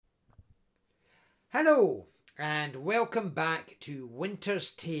Hello and welcome back to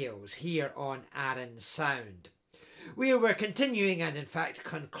Winter's Tales here on Arran Sound. We were continuing and in fact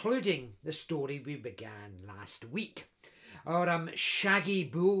concluding the story we began last week. Our Shaggy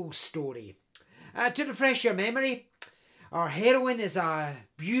Bull story. To refresh your memory, our heroine is a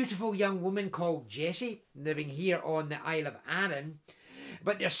beautiful young woman called Jessie, living here on the Isle of Arran,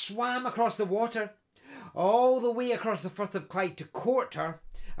 but they swam across the water, all the way across the Firth of Clyde to court her,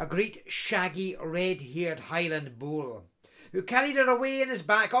 a great shaggy red-haired Highland bull, who carried her away in his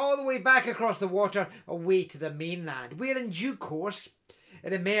back, all the way back across the water, away to the mainland, where in due course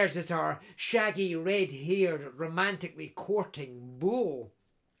it emerged that our shaggy red-haired, romantically courting bull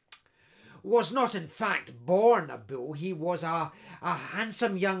was not in fact born a bull. He was a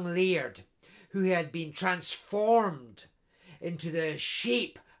handsome young laird who had been transformed into the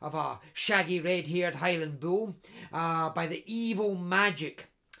shape of a shaggy red-haired Highland bull by the evil magic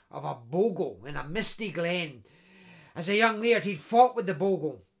of a bogle in a misty glen. As a young laird, he'd fought with the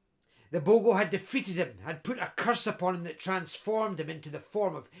bogle. The bogle had defeated him, had put a curse upon him that transformed him into the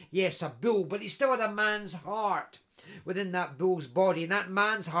form of, yes, a bull, but he still had a man's heart within that bull's body, and that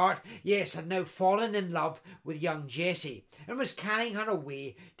man's heart, yes, had now fallen in love with young Jessie and was carrying her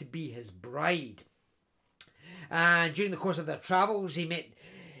away to be his bride. And during the course of their travels, they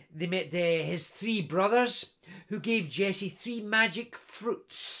met his three brothers, who gave Jessie three magic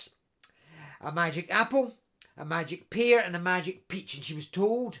fruits: a magic apple, a magic pear, and a magic peach. And she was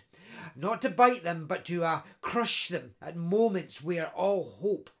told not to bite them, but to crush them at moments where all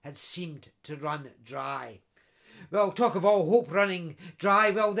hope had seemed to run dry. Well, talk of all hope running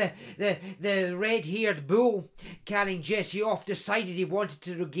dry. Well, the red-haired bull carrying Jessie off decided he wanted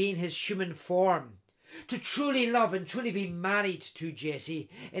to regain his human form, to truly love and truly be married to Jessie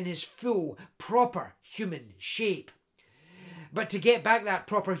in his full, proper human shape. But to get back that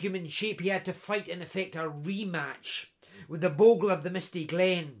proper human shape, he had to fight, in effect, a rematch with the bogle of the Misty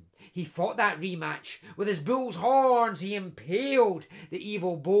Glen. He fought that rematch. With his bull's horns, he impaled the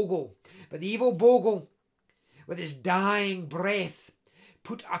evil bogle. But the evil bogle, with his dying breath,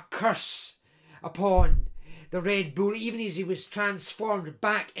 put a curse upon the Red Bull, even as he was transformed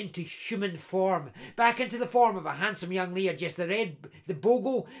back into human form, back into the form of a handsome young laird. Yes, the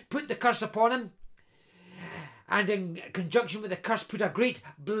bogle put the curse upon him, and in conjunction with the curse put a great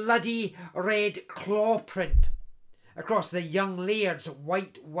bloody red claw print across the young laird's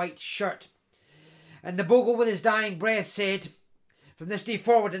white shirt. And the bogle, with his dying breath, said, "From this day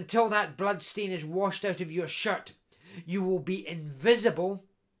forward, until that blood stain is washed out of your shirt, you will be invisible,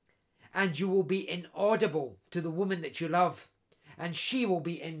 and you will be inaudible to the woman that you love, and she will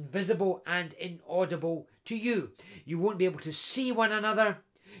be invisible and inaudible to you. You won't be able to see one another,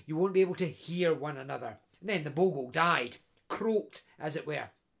 you won't be able to hear one another." And then the bogle died, croaked as it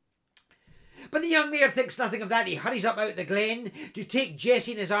were. But the young laird thinks nothing of that. He hurries up out the glen to take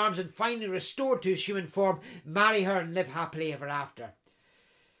Jessie in his arms and, finally restored to his human form, marry her and live happily ever after.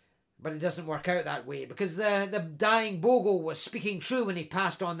 But it doesn't work out that way, because the dying bogle was speaking true when he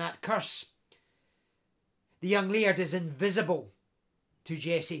passed on that curse. The young laird is invisible to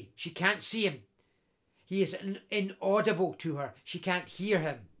Jessie. She can't see him. He is inaudible to her. She can't hear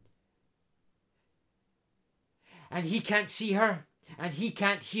him. And he can't see her, and he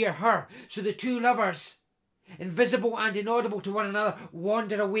can't hear her. So the two lovers, invisible and inaudible to one another,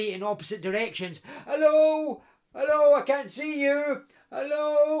 wander away in opposite directions. "Hello! Hello, I can't see you!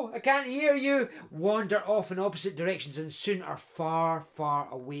 Hello, I can't hear you!" Wander off in opposite directions and soon are far, far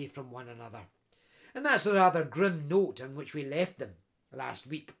away from one another. And that's the rather grim note on which we left them last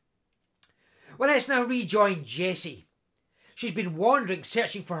week. Well, let's now rejoin Jessie. She's been wandering,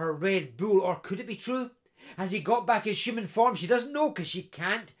 searching for her Red Bull, or could it be true? Has he got back his human form? She doesn't know, because she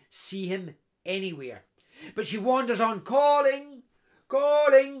can't see him anywhere. But she wanders on, calling,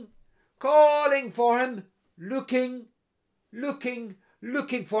 calling, calling for him, looking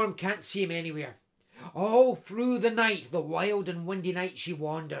for him, can't see him anywhere. All through the night, the wild and windy night, she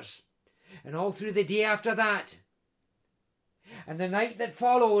wanders. And all through the day after that. And the night that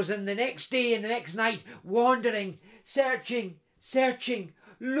follows, and the next day and the next night, wandering, searching,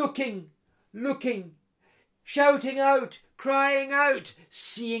 looking, shouting out, crying out,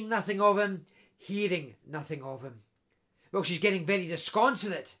 seeing nothing of him, hearing nothing of him. Well, she's getting very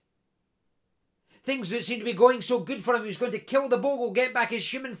disconsolate. Things that seem to be going so good for him. He was going to kill the bogle, get back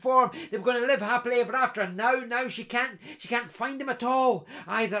his human form. They were going to live happily ever after. And now she can't find him at all,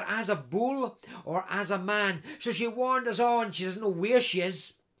 either as a bull or as a man. So she wanders on. She doesn't know where she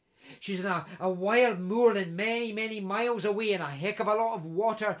is. She's in a wild moorland many, many miles away, and a heck of a lot of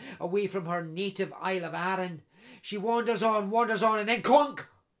water away from her native Isle of Arran. She wanders on, and then clunk!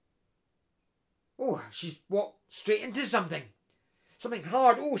 Oh, Oh, she's walked straight into something. Something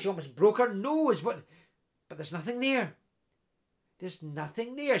hard. Oh, she almost broke her nose. But there's nothing there. There's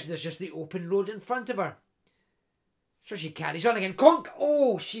nothing there. There's just the open road in front of her. So she carries on again. Conk!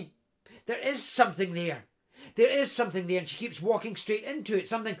 Oh, there is something there. There is something there, and she keeps walking straight into it.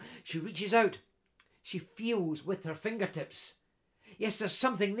 Something. She reaches out. She feels with her fingertips. Yes, there's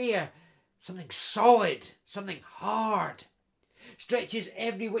something there. Something solid. Something hard. Stretches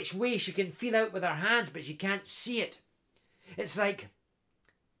every which way she can feel out with her hands, but she can't see it. It's like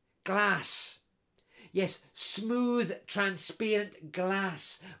glass. Yes, smooth, transparent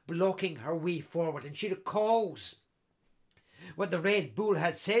glass blocking her way forward. And she recalls what the Red Bull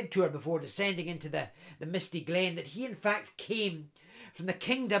had said to her before descending into the misty glen, that he in fact came from the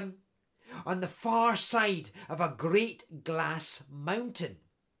kingdom on the far side of a great glass mountain.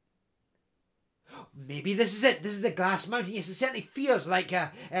 Maybe this is it. This is the glass mountain. Yes, it certainly feels like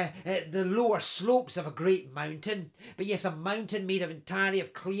the lower slopes of a great mountain. But yes, a mountain made entirely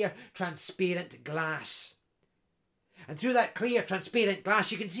of clear, transparent glass. And through that clear, transparent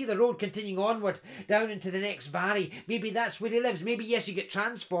glass, you can see the road continuing onward down into the next valley. Maybe that's where he lives. Maybe, yes, you get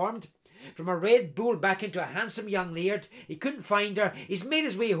transformed from a Red Bull back into a handsome young laird. He couldn't find her. He's made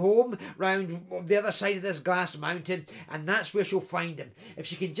his way home round the other side of this glass mountain, and that's where she'll find him. If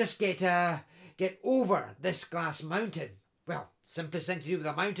she can just get over this glass mountain. Well, simplest thing to do with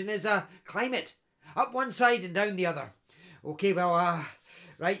a mountain is climb it. Up one side and down the other. Okay, well,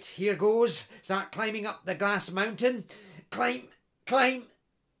 right, here goes. Start climbing up the glass mountain. Climb, climb,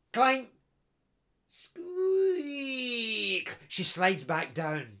 climb. Squeak! She slides back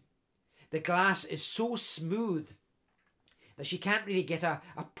down. The glass is so smooth that she can't really get a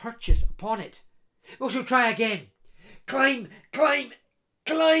purchase upon it. Well, she'll try again. Climb, climb,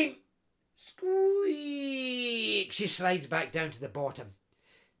 climb. Squeak! She slides back down to the bottom.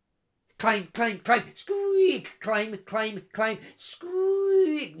 Climb, climb, climb. Squeak! Climb, climb, climb.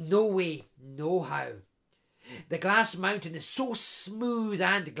 Squeak! No way, no how. The glass mountain is so smooth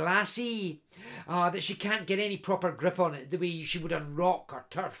and glassy that she can't get any proper grip on it the way she would on rock or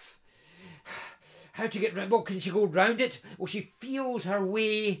turf. How to get round? Well, can she go round it? Well, she feels her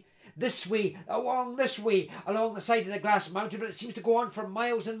way this way, along this way, along the side of the glass mountain, but it seems to go on for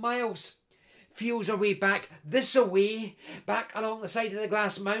miles and miles. Feels her way back this away, back along the side of the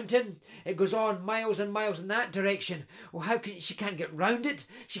glass mountain. It goes on miles and miles in that direction. Well, she can't get round it.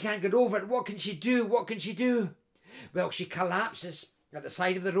 She can't get over it. What can she do? What can she do? Well, she collapses at the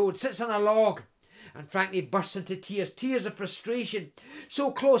side of the road, sits on a log, and frankly bursts into tears. Tears of frustration.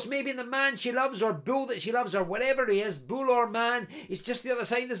 So close, maybe the man she loves, or bull that she loves, or whatever he is, bull or man, is just the other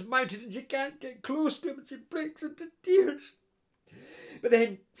side of this mountain, and she can't get close to him, and she breaks into tears. But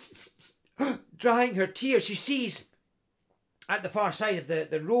then, drying her tears, she sees at the far side of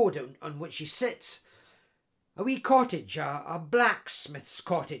the road on which she sits a wee cottage, a blacksmith's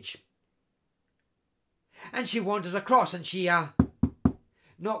cottage. And she wanders across, and she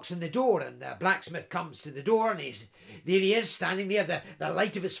knocks on the door, and the blacksmith comes to the door, and there he is, standing there, the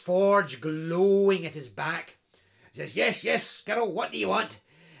light of his forge glowing at his back. He says, "Yes, yes, girl, what do you want?"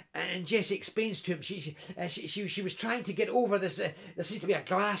 And Jessie explains to him she was trying to get over this. There seems to be a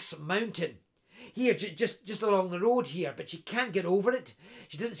glass mountain here, just along the road here, but she can't get over it.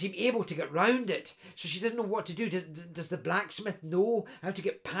 She doesn't seem able to get round it, so she doesn't know what to do. Does the blacksmith know how to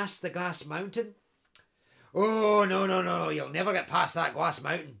get past the glass mountain? "Oh, no, you'll never get past that glass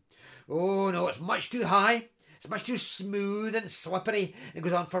mountain. Oh, no, it's much too high. It's much too smooth and slippery. It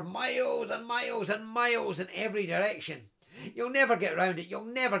goes on for miles and miles and miles in every direction. You'll never get round it. You'll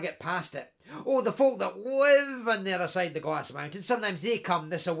never get past it. Oh, the folk that live on the other side of the glass mountain, sometimes they come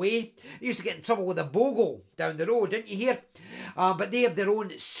this away. They used to get in trouble with a bogle down the road, didn't you hear? But they have their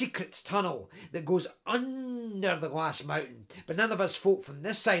own secret tunnel that goes under the glass mountain. But none of us folk from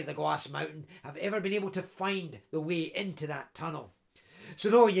this side of the glass mountain have ever been able to find the way into that tunnel. So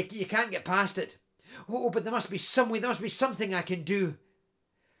no, you can't get past it. Oh, but there must be some way. There must be something I can do."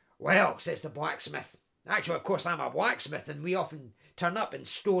 "Well," says the blacksmith. Actually, of course, I'm a blacksmith, and we often turn up in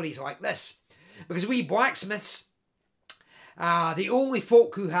stories like this. Because we blacksmiths are the only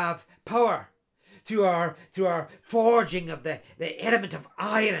folk who have power through our forging of the element of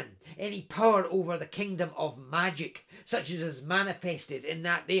iron, any power over the kingdom of magic, such as is manifested in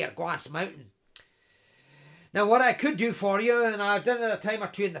that there glass mountain. Now, what I could do for you, and I've done it a time or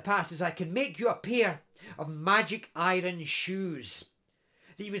two in the past, is I can make you a pair of magic iron shoes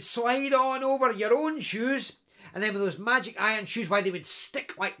that you would slide on over your own shoes, and then with those magic iron shoes, why they would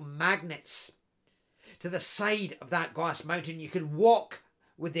stick like magnets to the side of that glass mountain. You could walk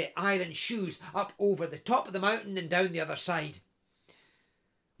with the iron shoes up over the top of the mountain and down the other side.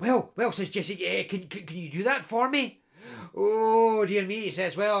 Well, says Jessie, can you do that for me? Oh, dear me, he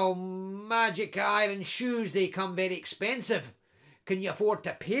says, well, magic iron shoes, they come very expensive. Can you afford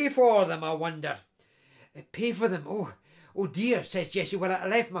to pay for them, I wonder? Pay for them? Oh dear, says Jessie. Well, I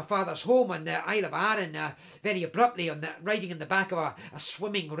left my father's home on the Isle of Arran very abruptly riding in the back of a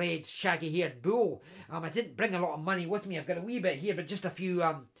swimming red shaggy-haired bull. I didn't bring a lot of money with me. I've got a wee bit here, but just a few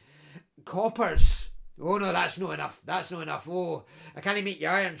coppers. Oh no, that's not enough. That's not enough. Oh, I can't make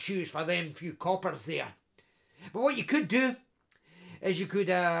your iron shoes for them few coppers there. But what you could do is you could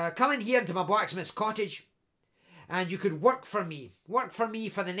come in here into my blacksmith's cottage and you could work for me. Work for me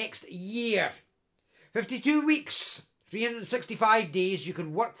for the next year. 52 weeks, 365 days you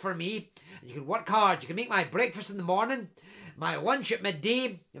can work for me. And you can work hard. You can make my breakfast in the morning, my lunch at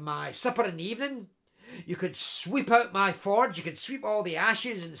midday, and my supper in the evening. You could sweep out my forge. You could sweep all the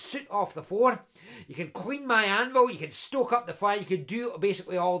ashes and soot off the floor. You can clean my anvil. You can stoke up the fire. You could do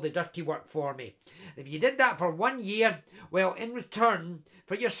basically all the dirty work for me. If you did that for 1 year, well, in return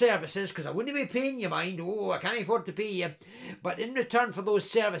for your services, because I wouldn't be paying you, mind, I can't afford to pay you, but in return for those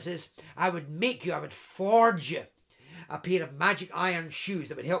services, I would forge you a pair of magic iron shoes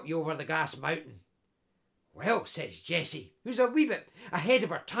that would help you over the Glass Mountain. Well, says Jessie, who's a wee bit ahead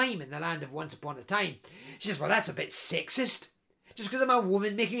of her time in the land of once upon a time. She says, well, that's a bit sexist. Just because I'm a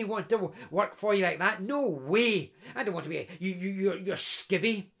woman making me want to work for you like that? No way. I don't want to be you're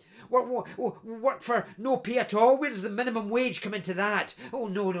skivvy. Work for no pay at all? Where does the minimum wage come into that? Oh,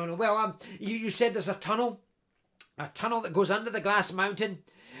 no. Well, you said there's a tunnel that goes under the Glass Mountain.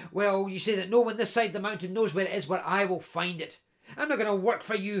 Well, you say that no one this side of the mountain knows where it is, but I will find it. I'm not going to work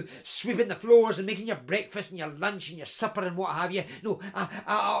for you sweeping the floors and making your breakfast and your lunch and your supper and what have you. No,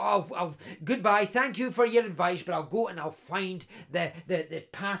 I'll goodbye. Thank you for your advice, but I'll go and I'll find the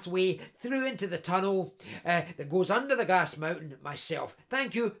pathway through into the tunnel that goes under the Glass Mountain myself.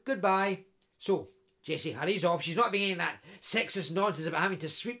 Thank you. Goodbye. So Jessie hurries off. She's not being that sexist nonsense about having to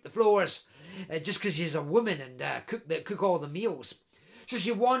sweep the floors just because she's a woman and cook all the meals. So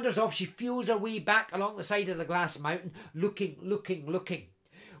she wanders off, she feels her way back along the side of the Glass Mountain, looking,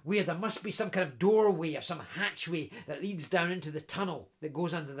 where there must be some kind of doorway or some hatchway that leads down into the tunnel that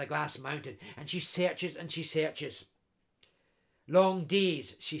goes under the Glass Mountain. And she searches and she searches. Long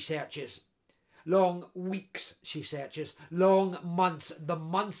days she searches. Long weeks she searches. Long months. The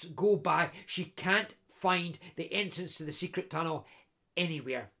months go by. She can't find the entrance to the secret tunnel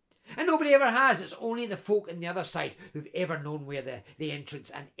anywhere. And nobody ever has. It's only the folk on the other side who've ever known where the entrance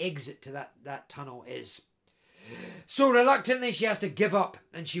and exit to that tunnel is. So reluctantly she has to give up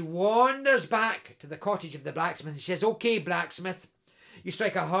and she wanders back to the cottage of the blacksmith and she says, okay, blacksmith, you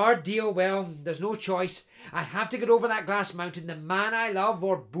strike a hard deal. Well, there's no choice. I have to get over that Glass Mountain. The man I love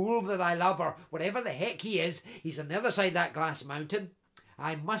or bull that I love or whatever the heck he is, he's on the other side of that Glass Mountain.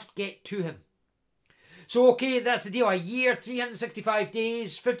 I must get to him. So, okay, that's the deal. A year, 365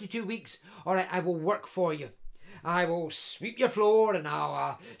 days, 52 weeks. All right, I will work for you. I will sweep your floor and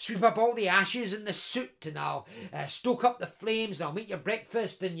I'll sweep up all the ashes and the soot and I'll stoke up the flames and I'll make your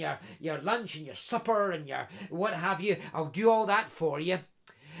breakfast and your lunch and your supper and your what have you. I'll do all that for you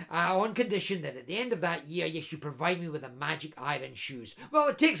on condition that at the end of that year, yes, you provide me with the magic iron shoes. Well,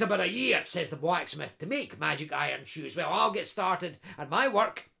 it takes about a year, says the blacksmith, to make magic iron shoes. Well, I'll get started on my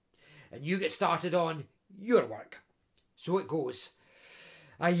work and you get started on your work. So it goes.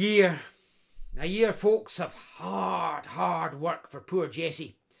 A year, folks, of hard work for poor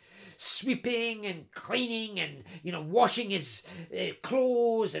Jessie. Sweeping and cleaning and, washing his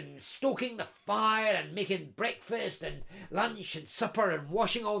clothes and stoking the fire and making breakfast and lunch and supper and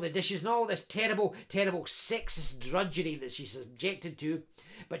washing all the dishes and all this terrible sexist drudgery that she's subjected to.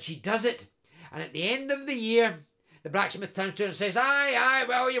 But she does it. And at the end of the year, the blacksmith turns to her and says, Aye,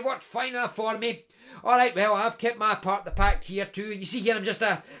 well, you've worked fine enough for me. All right, well, I've kept my part of the pact here too. You see here, I'm just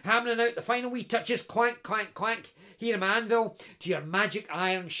hammering out the final wee touches. Clank, clank, clank. Here, my anvil, to your magic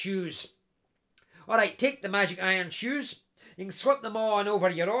iron shoes. All right, take the magic iron shoes. You can slip them on over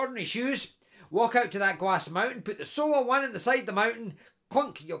your ordinary shoes. Walk out to that Glass Mountain. Put the sole of one in the side of the mountain.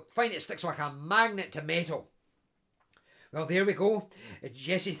 Clunk, you'll find it sticks like a magnet to metal. Well, there we go.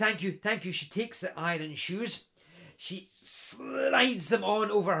 Jessie, thank you. She takes the iron shoes. She slides them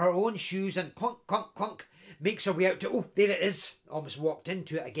on over her own shoes and clunk, clunk, clunk, makes her way out to, there it is, almost walked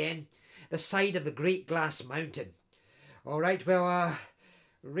into it again, the side of the Great Glass Mountain. All right, well,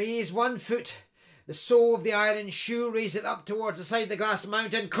 raise one foot, the sole of the iron shoe, raise it up towards the side of the Glass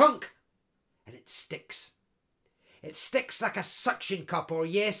Mountain, clunk, and it sticks. It sticks like a suction cup, or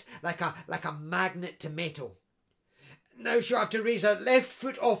yes, like a magnet to metal. Now she'll have to raise her left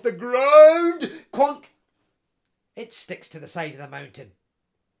foot off the ground, clunk. It sticks to the side of the mountain.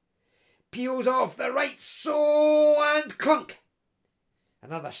 peels off the right sole and clunk.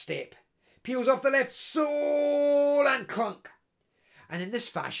 Another step, peels off the left sole and clunk. And in this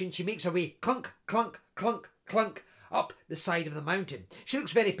fashion she makes her way clunk, clunk, clunk, clunk up the side of the mountain. She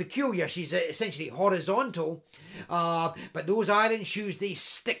looks very peculiar. She's essentially horizontal, but those iron shoes, they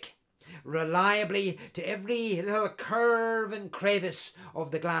stick reliably to every little curve and crevice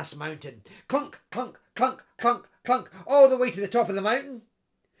of the glass mountain. Clunk, clunk, clunk, clunk, clunk, all the way to the top of the mountain.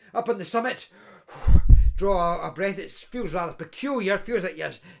 Up on the summit, draw a breath. It feels rather peculiar. It feels like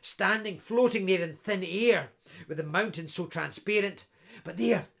you're standing, floating there in thin air, with the mountain so transparent. But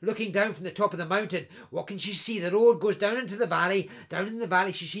there, looking down from the top of the mountain, what can she see? The road goes down into the valley. Down in the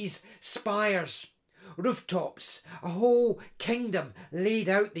valley she sees spires, rooftops, a whole kingdom laid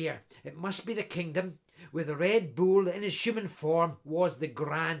out there. It must be the kingdom where the Red Bull in his human form was the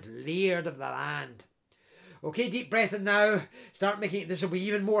grand laird of the land. Okay, deep breath in now. Start making, this will be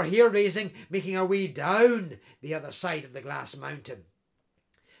even more hair-raising, making our way down the other side of the glass mountain.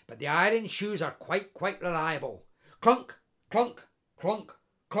 But the iron shoes are quite reliable. Clunk, clunk, clunk,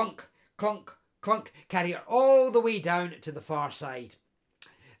 clunk, clunk, clunk, carry her all the way down to the far side.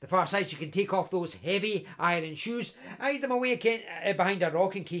 The far side, she can take off those heavy iron shoes, hide them away again, behind a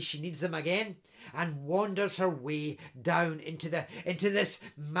rock in case she needs them again, and wanders her way down into this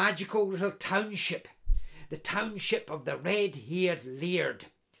magical little township. The township of the red-haired laird.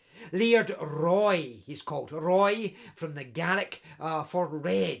 Laird Roy, he's called. Roy from the Gaelic for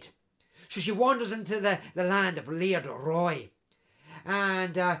red. So she wanders into the land of Laird Roy.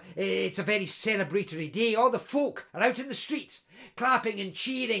 And it's a very celebratory day. All the folk are out in the streets, clapping and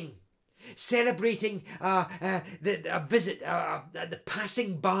cheering, celebrating a visit, the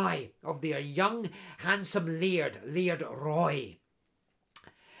passing by of their young, handsome Laird Roy.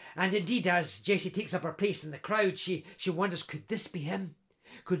 And indeed, as Jessie takes up her place in the crowd, she wonders, could this be him?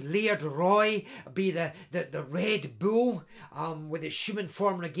 Could Laird Roy be the Red Bull with his human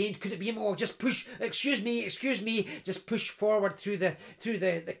form regained? Could it be him? Oh, just push, excuse me, just push forward through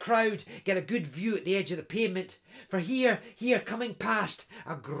the crowd, get a good view at the edge of the pavement. For here, coming past,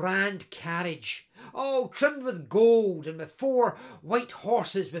 a grand carriage, all trimmed with gold and with 4 white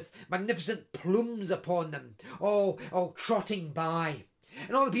horses with magnificent plumes upon them, all trotting by.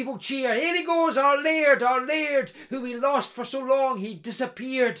 And all the people cheer, here he goes, our Laird, who we lost for so long, he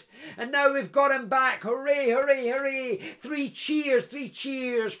disappeared. And now we've got him back, hooray, hooray, hooray. 3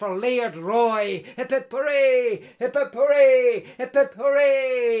 cheers for Laird Roy. Hip hip hooray, hip hip hooray, hip hip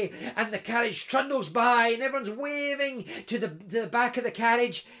hooray. And the carriage trundles by and everyone's waving to the back of the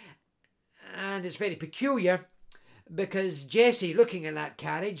carriage. And it's very peculiar because Jessie, looking in that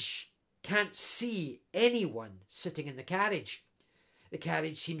carriage, can't see anyone sitting in the carriage. The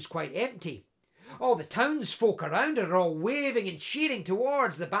carriage seems quite empty. All the townsfolk around her are all waving and cheering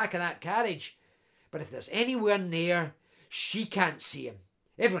towards the back of that carriage. But if there's anyone there, she can't see him.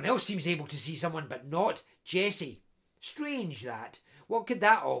 Everyone else seems able to see someone, but not Jessie. Strange that. What could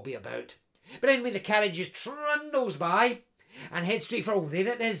that all be about? But anyway, the carriage just trundles by and heads straight for, oh, there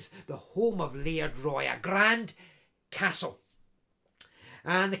it is, the home of Laird Roy, a grand castle.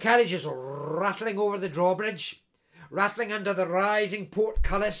 And the carriage is rattling over the drawbridge, rattling under the rising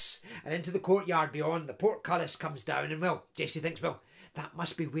portcullis and into the courtyard beyond. The portcullis comes down and, well, Jessie thinks, well, that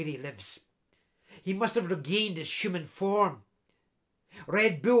must be where he lives. He must have regained his human form.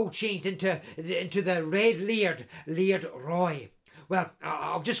 Red Bull changed into the Red Laird Roy. Well,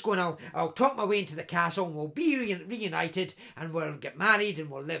 I'll just go and I'll talk my way into the castle and we'll be reunited and we'll get married and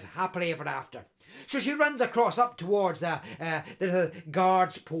we'll live happily ever after. So she runs across up towards the little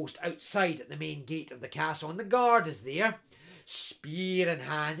guard's post outside at the main gate of the castle, and the guard is there, spear in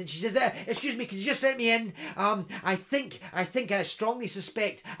hand, and she says, excuse me, could you just let me in? I think I strongly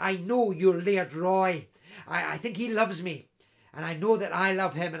suspect I know you're Laird Roy. I think he loves me, and I know that I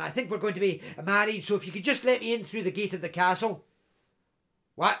love him, and I think we're going to be married, so if you could just let me in through the gate of the castle.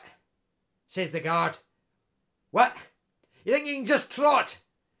 What? Says the guard. What? You think you can just trot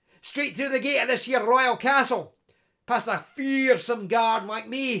straight through the gate of this here royal castle, past a fearsome guard like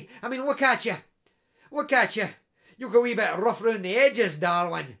me? I mean, look at you. Look at you. You look a wee bit rough round the edges,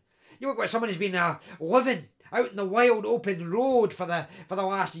 darling. You look like someone who's been living out in the wild open road for the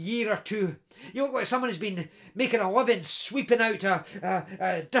last year or two. You look like someone who's been making a living sweeping out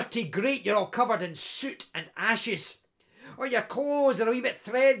a dirty grate. You're all covered in soot and ashes. Or your clothes are a wee bit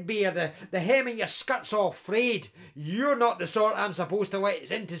threadbare, the hem of your skirt's all frayed. You're not the sort I'm supposed to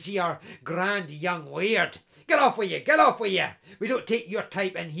let in to see our grand young laird. Get off with you, get off with you. We don't take your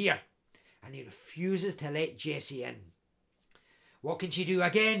type in here. And he refuses to let Jessie in. What can she do?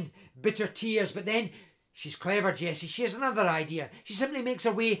 Again, bitter tears, but then She's clever, Jessie. She has another idea. She simply makes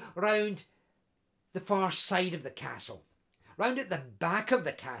her way round the far side of the castle. Round at the back of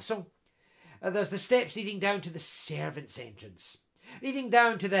the castle, there's the steps leading down to the servants' entrance. Leading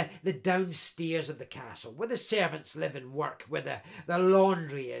down to the downstairs of the castle, where the servants live and work, where the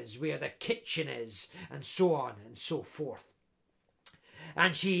laundry is, where the kitchen is, and so on and so forth.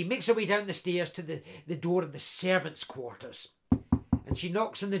 And she makes her way down the stairs to the door of the servants' quarters. And she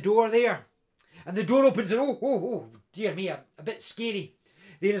knocks on the door there. And the door opens and oh, dear me, a bit scary.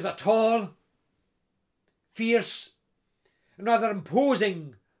 There is a tall, fierce, and rather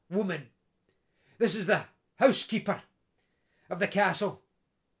imposing woman. This is the housekeeper of the castle.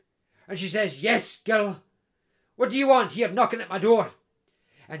 And she says, "Yes, girl, what do you want here knocking at my door?"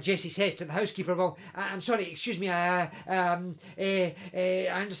 And Jessie says to the housekeeper, "Well, I'm sorry, excuse me, I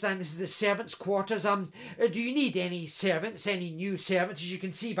understand this is the servants' quarters. Do you need any servants, any new servants? As you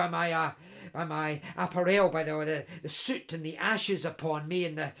can see by my apparel, by the soot and the ashes upon me,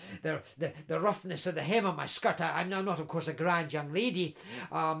 and the roughness of the hem of my skirt. I'm now not, of course, a grand young lady,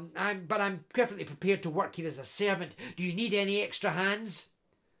 but I'm perfectly prepared to work here as a servant. Do you need any extra hands?"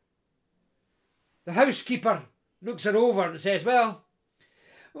 The housekeeper looks her over and says, Well,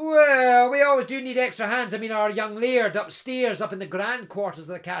 we always do need extra hands. I mean, our young laird upstairs, up in the grand quarters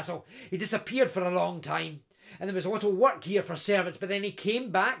of the castle, he disappeared for a long time, and there was a lot of work here for servants, but then he came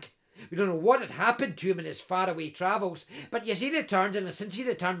back. We don't know what had happened to him in his faraway travels, but yes, he returned, and since he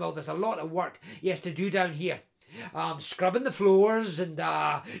returned, well, there's a lot of work he has to do down here. Scrubbing the floors and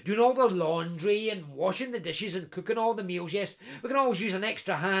doing all the laundry and washing the dishes and cooking all the meals. Yes, we can always use an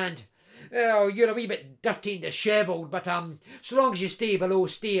extra hand. Oh, you're a wee bit dirty and dishevelled, but so long as you stay below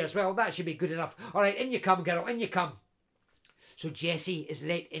stairs, well, that should be good enough. All right, in you come, girl, in you come. So Jessie is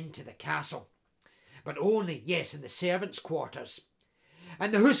let into the castle, but only, yes, in the servants' quarters.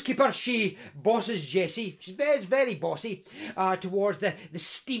 And the housekeeper, she bosses Jessie, she's very, very bossy, towards the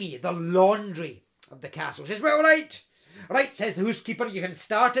steamy, the laundry of the castle. Says, "Well, right, says the housekeeper, you can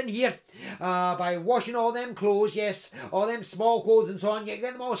start in here by washing all them clothes, yes, all them small clothes and so on. You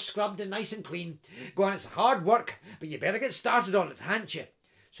get them all scrubbed and nice and clean. Go on, it's hard work, but you better get started on it, han't you?"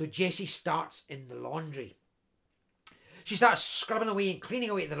 So Jessie starts in the laundry. She starts scrubbing away and cleaning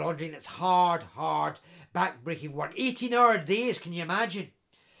away at the laundry, and it's hard, back-breaking work. 18-hour days, can you imagine?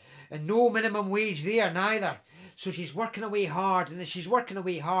 And no minimum wage there, neither. So she's working away hard, and as she's working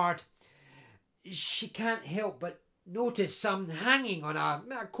away hard, she can't help but notice some hanging on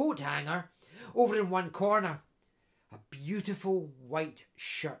a coat hanger over in one corner. A beautiful white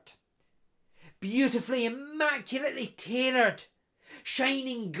shirt. Beautifully, immaculately tailored.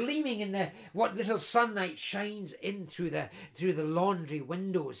 Shining, gleaming in what little sunlight shines in through the laundry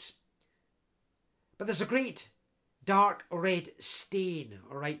windows. But there's a great dark red stain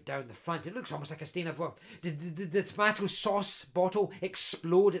right down the front. It looks almost like a stain of, well, did the tomato sauce bottle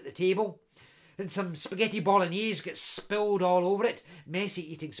explode at the table? Did some spaghetti bolognese get spilled all over it?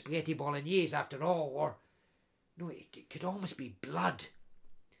 Messy eating spaghetti bolognese after all, or no, it could almost be blood.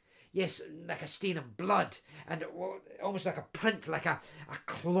 Yes, like a stain of blood, and almost like a print, like a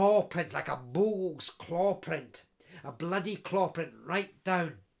claw print, like a bull's claw print, a bloody claw print right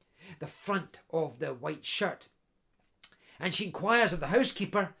down the front of the white shirt. And she inquires of the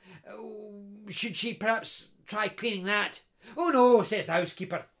housekeeper, should she perhaps try cleaning that? "Oh no," says the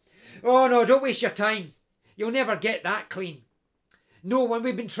housekeeper. "Oh no, don't waste your time. You'll never get that clean. No, when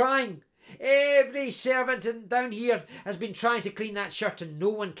we've been trying. Every servant down here has been trying to clean that shirt, and no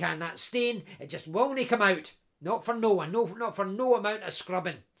one can. That stain, it just won't come out. Not for no one, not for no amount of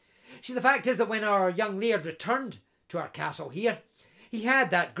scrubbing." See, the fact is that when our young laird returned to our castle here, he had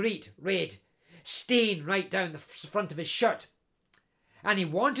that great red stain right down the front of his shirt. And he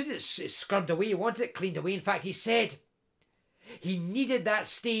wanted it scrubbed away, he wanted it cleaned away. In fact, he said he needed that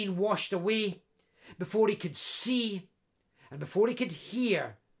stain washed away before he could see and before he could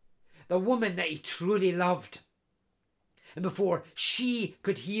hear the woman that he truly loved, and before she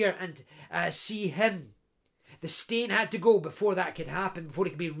could hear and see him. The stain had to go before that could happen, before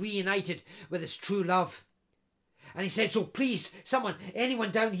he could be reunited with his true love. And he said, "So please, someone,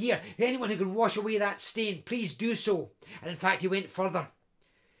 anyone down here, anyone who can wash away that stain, please do so." And in fact, he went further.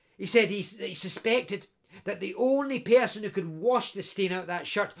 He said he suspected that the only person who could wash the stain out of that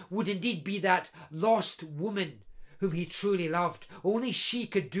shirt would indeed be that lost woman whom he truly loved. Only she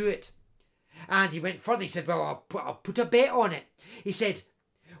could do it. And he went further. He said, "Well, I'll put a bet on it." He said,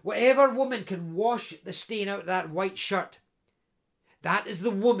 "Whatever woman can wash the stain out of that white shirt, that is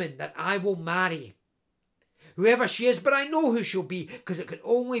the woman that I will marry." whoever she is, but I know who she'll be, because it could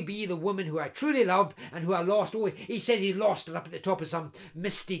only be the woman who I truly love and who I lost. Oh, he said he lost her up at the top of some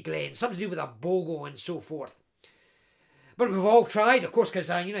misty glen, something to do with a bogle and so forth. But we've all tried, of course, because,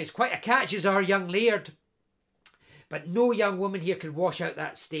 he's quite a catch, is our young laird. But no young woman here could wash out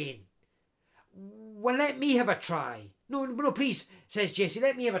that stain. Well, let me have a try. No, please, says Jessie,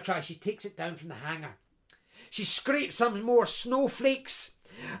 let me have a try. She takes it down from the hanger. She scrapes some more snowflakes,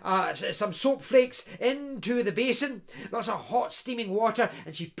 some soap flakes into the basin, lots of hot steaming water,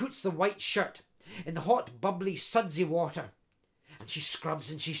 and she puts the white shirt in the hot, bubbly, sudsy water. And she scrubs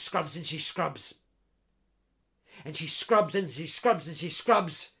and she scrubs and she scrubs. And she scrubs and she scrubs and she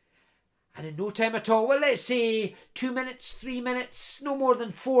scrubs. And in no time at all, well, let's say 2 minutes, 3 minutes, no more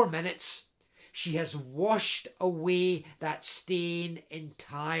than 4 minutes, she has washed away that stain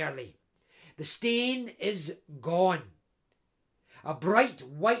entirely. The stain is gone. A bright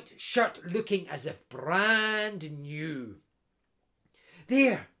white shirt looking as if brand new.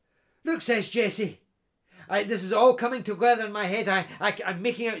 There, look, says Jessie. This is all coming together in my head. I'm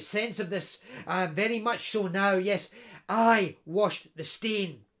making out sense of this very much so now. Yes, I washed the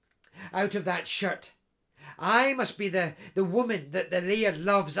stain out of that shirt. I must be the woman that the laird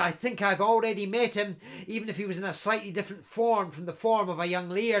loves. I think I've already met him, even if he was in a slightly different form from the form of a young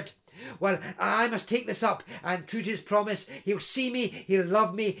laird. Well, I must take this up, and true to his promise, he'll see me, he'll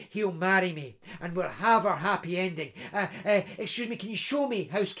love me, he'll marry me, and we'll have our happy ending. Excuse me, can you show me,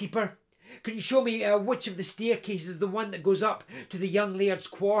 housekeeper? Can you show me which of the staircases is the one that goes up to the young laird's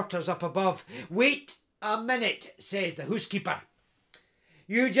quarters up above? Wait a minute, says the housekeeper.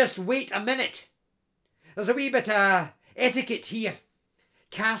 You just wait a minute. There's a wee bit of etiquette here.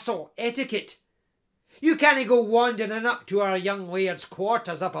 Castle etiquette. You can't go wandering up to our young laird's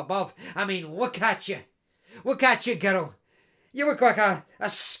quarters up above. I mean, look at you. Look at you, girl. You look like a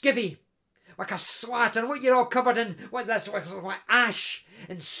skivvy, like a slat, and what you're all covered in, what that's like ash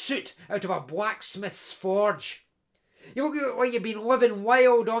and soot out of a blacksmith's forge. You look like you've been living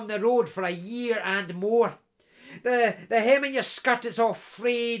wild on the road for a year and more. The hem in your skirt is all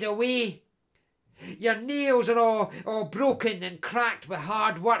frayed away. Your nails are all broken and cracked with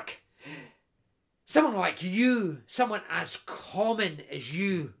hard work. Someone like you, someone as common as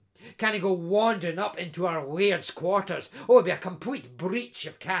you, can't go wandering up into our laird's quarters. Oh, it'd be a complete breach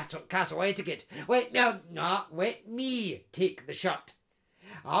of castle etiquette. Let me take the shirt.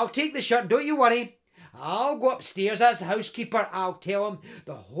 I'll take the shirt, don't you worry. I'll go upstairs as housekeeper. I'll tell him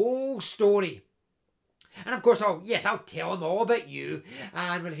the whole story. And of course, I'll tell him all about you.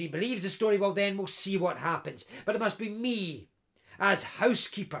 And if he believes the story, well, then we'll see what happens. But it must be me, as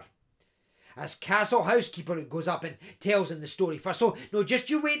housekeeper, as castle housekeeper, who goes up and tells him the story first. So, no, just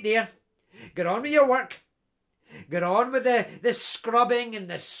you wait there. Get on with your work. Get on with the scrubbing and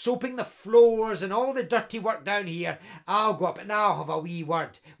the soaping the floors and all the dirty work down here. I'll go up and I'll have a wee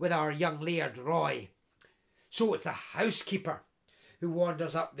word with our young laird, Roy. So it's the housekeeper who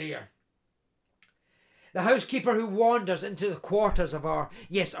wanders up there. The housekeeper who wanders into the quarters of our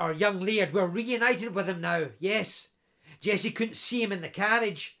young laird. We're reunited with him now, yes. Jessie couldn't see him in the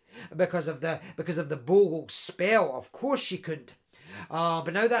carriage because of the bogle spell. Of course she couldn't.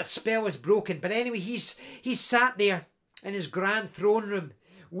 But now that spell is broken. But anyway, he's sat there in his grand throne room,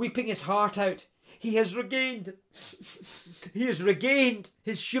 weeping his heart out. He has regained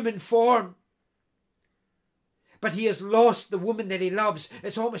his human form. But he has lost the woman that he loves.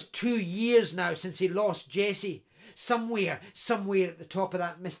 It's almost 2 years now since he lost Jessie. Somewhere at the top of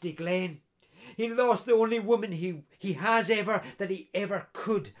that misty glen. He lost the only woman he has ever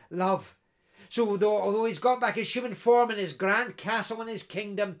could love. So although he's got back his human form in his grand castle and his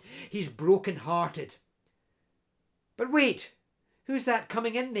kingdom, he's broken-hearted. But wait, who's that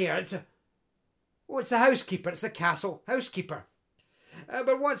coming in there? It's the housekeeper. It's the castle housekeeper.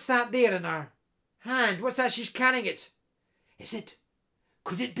 But what's that there in her hand? What's that she's carrying it?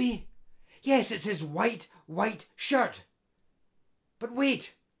 Could it be? Yes, it's his white shirt. But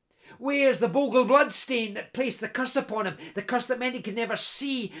wait, where's the bogle blood stain that placed the curse upon him? The curse that meant he could never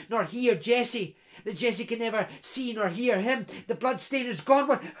see nor hear Jessie. That Jessie could never see nor hear him. The blood stain is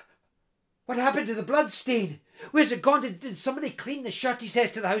gone. What happened to the blood stain? Where's it gone? Did somebody clean the shirt? He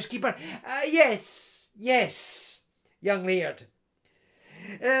says to the housekeeper. Yes, young laird.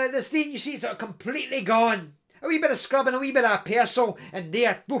 The stain, you see, it's completely gone. A wee bit of scrubbing, a wee bit of Persil, and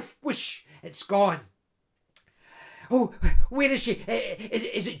there, whoosh, whoosh, it's gone. Oh, where is she?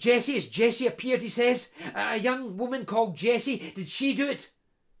 Is it Jessie? Has Jessie appeared, he says? A young woman called Jessie. Did she do it?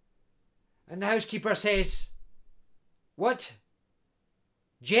 And the housekeeper says, what?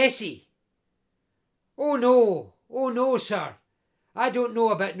 Jessie? Oh no, sir. I don't know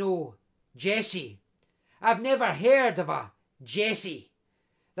about no Jessie. I've never heard of a Jessie.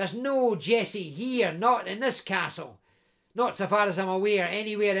 There's no Jessie here, not in this castle. Not so far as I'm aware,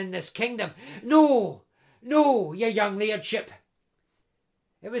 anywhere in this kingdom. No, no, your young lairdship.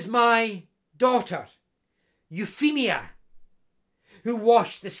 It was my daughter, Euphemia, who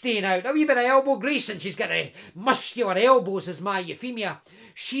washed the stain out. A wee bit of elbow grease, and she's got a muscular elbows as my Euphemia.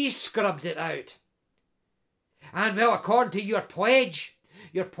 She scrubbed it out. And well, according to your pledge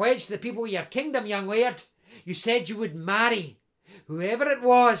to the people of your kingdom, young laird, you said you would marry whoever it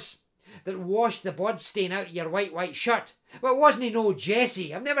was that washed the blood stain out of your white shirt. Well, it wasn't no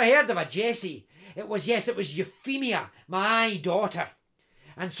Jessie. I've never heard of a Jessie. It was Euphemia, my daughter.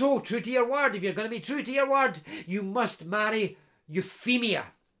 And so, true to your word, if you're going to be true to your word, you must marry Euphemia.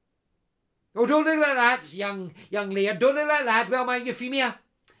 Oh, don't look like that, young laird. Don't look like that. Well, my Euphemia,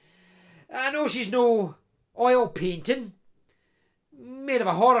 I know she's no oil painting, made of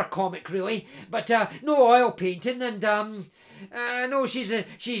a horror comic really, but no oil painting, and I know she's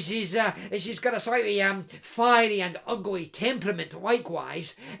got a slightly fiery and ugly temperament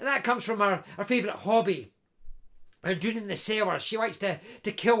likewise, and that comes from her favourite hobby. Her doing in the cellar, she likes to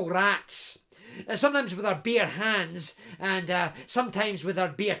kill rats, sometimes with her bare hands, and sometimes with her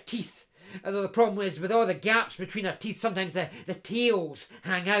bare teeth. Although the problem is, with all the gaps between her teeth, sometimes the tails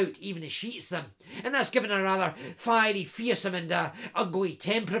hang out even as she eats them. And that's given her a rather fiery, fearsome and ugly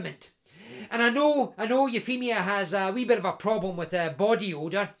temperament. And I know Euphemia has a wee bit of a problem with body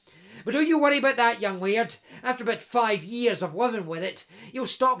odour. But don't you worry about that, young laird. After about 5 years of living with it, you'll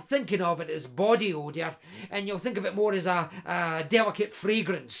stop thinking of it as body odour, and you'll think of it more as a delicate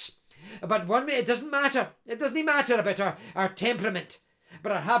fragrance. But it doesn't matter. It doesn't matter about her temperament.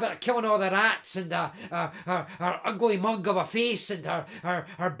 But her habit of killing all the rats, and her ugly mug of a face, and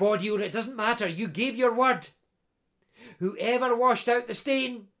her body odour, it doesn't matter. You gave your word. Whoever washed out the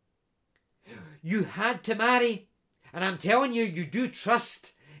stain, you had to marry. And I'm telling you, you do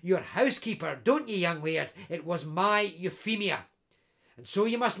trust your housekeeper, don't you, young laird? It was my Euphemia. And so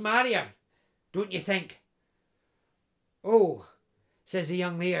you must marry her, don't you think? Oh, says the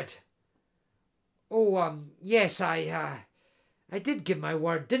young laird. Oh, yes, I did give my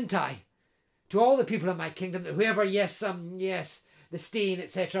word, didn't I? To all the people in my kingdom, that whoever, yes, the stain,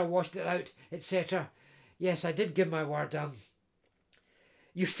 etc., washed it out, etc. Yes, I did give my word.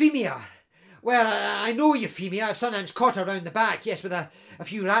 Euphemia. Well, I know Euphemia. I've sometimes caught her round the back, yes, with a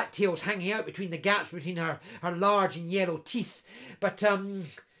few rat tails hanging out between the gaps between her large and yellow teeth. But,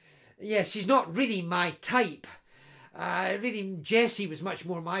 yes, she's not really my type. Really, Jessie was much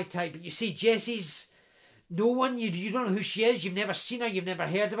more my type. But you see, Jessie's no one, you don't know who she is, you've never seen her, you've never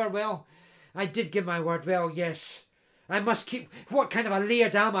heard of her. Well, I did give my word. Well, yes, I must keep. What kind of a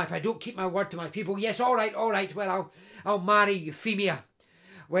laird am I if I don't keep my word to my people? Yes, all right. Well, I'll marry Euphemia.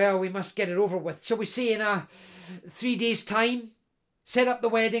 Well, we must get it over with. Shall we say in 3 days' time? Set up the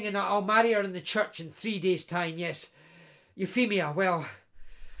wedding and I'll marry her in the church in 3 days' time, yes. Euphemia, well,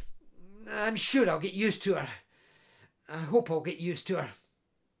 I'm sure I'll get used to her. I hope I'll get used to her.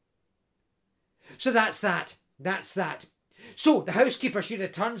 So that's that. So the housekeeper, she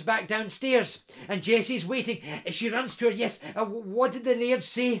returns back downstairs, and Jessie's waiting. She runs to her. Yes, what did the laird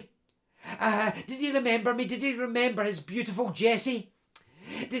say? Did he remember me? Did he remember his beautiful Jessie?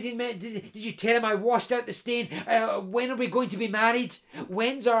 Did you tell him I washed out the stain? When are we going to be married?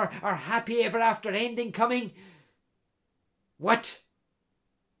 When's our happy ever after ending coming? What?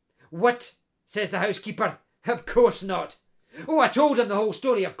 Says the housekeeper. Of course not. Oh, I told him the whole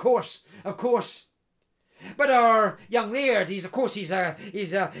story, of course. But our young laird, he's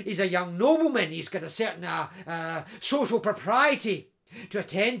a young nobleman. He's got a certain social propriety to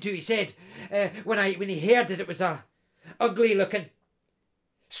attend to. He said when he heard that it was a ugly looking,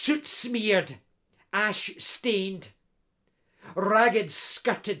 soot smeared, ash stained, ragged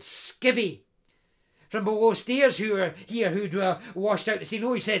skirted skivvy from below stairs who'd washed out the stain.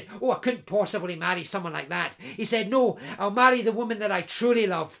 No, he said, I couldn't possibly marry someone like that. He said, no, I'll marry the woman that I truly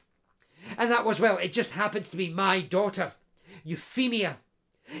love. And that was, well, it just happens to be my daughter, Euphemia.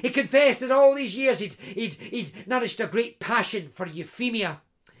 He confessed that all these years he'd nourished a great passion for Euphemia.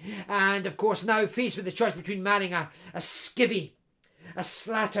 And, of course, now faced with the choice between marrying a skivvy, a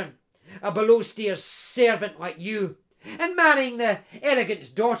slattern, a below-stairs servant like you, and marrying the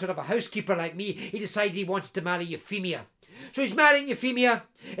elegant daughter of a housekeeper like me, he decided he wanted to marry Euphemia. So he's marrying Euphemia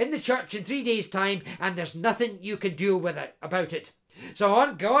in the church in 3 days' time, and there's nothing you can do about it.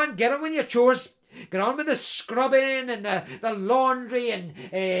 So go on, get on with your chores. Get on with the scrubbing and the laundry,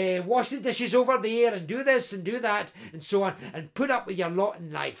 and wash the dishes over there, and do this and do that, and so on, and put up with your lot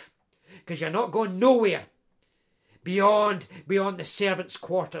in life, because you're not going nowhere beyond the servants'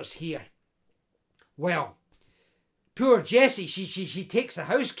 quarters here. Well, poor Jessie, she takes the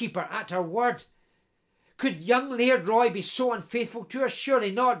housekeeper at her word. Could young Laird Roy be so unfaithful to her? Surely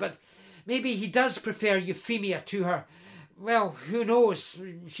not, but maybe he does prefer Euphemia to her. Well, who knows?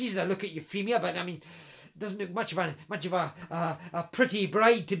 She's a look at Euphemia, but I mean, doesn't look much of a pretty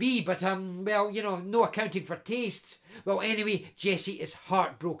bride to be, but well, you know, no accounting for tastes. Well, anyway, Jessie is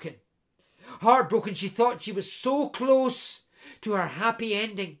heartbroken. Heartbroken. She thought she was so close to her happy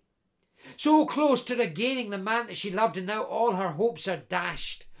ending, so close to regaining the man that she loved, and now all her hopes are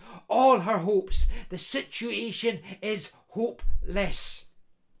dashed. All her hopes. The situation is hopeless.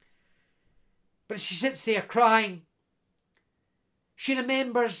 But as she sits there crying, she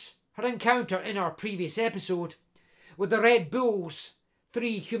remembers her encounter in our previous episode with the Red Bull's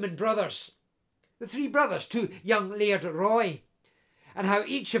 3 human brothers. The 3 brothers to young Laird Roy, and how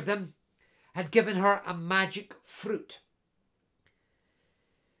each of them had given her a magic fruit.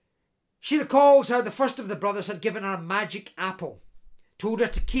 She recalls how the first of the brothers had given her a magic apple, told her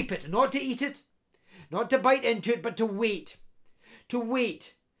to keep it, not to eat it, not to bite into it, but to wait. To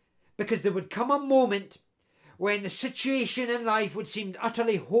wait, because there would come a moment when the situation in life would seem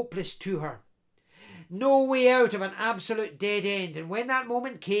utterly hopeless to her. No way out of an absolute dead end. And when that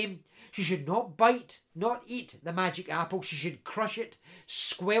moment came, she should not bite, not eat the magic apple. She should crush it,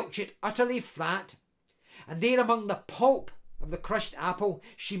 squelch it utterly flat. And there among the pulp of the crushed apple,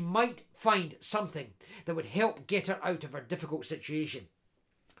 she might find something that would help get her out of her difficult situation.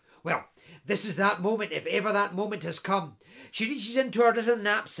 Well, this is that moment, if ever that moment has come. She reaches into her little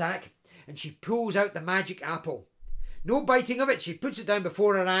knapsack and she pulls out the magic apple. No biting of it. She puts it down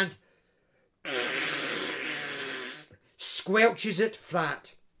before her and squelches it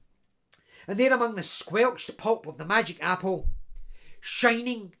flat. And there among the squelched pulp of the magic apple,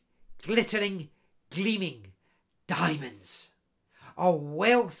 shining, glittering, gleaming diamonds. A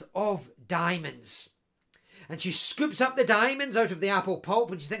wealth of diamonds. And she scoops up the diamonds out of the apple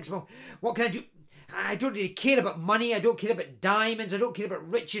pulp and she thinks, well, what can I do? I don't really care about money. I don't care about diamonds. I don't care about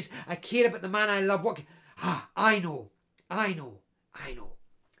riches. I care about the man I love. I know.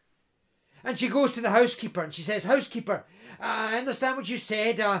 And she goes to the housekeeper and she says, housekeeper, I understand what you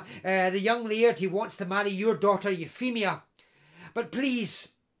said. The young Laird, he wants to marry your daughter Euphemia. But please,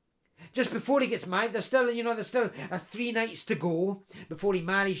 just before he gets married, there's still 3 nights to go before he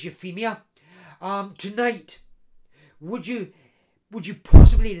marries Euphemia. Tonight, would you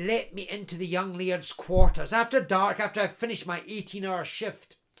possibly let me into the young Laird's quarters after dark, after I've finished my 18-hour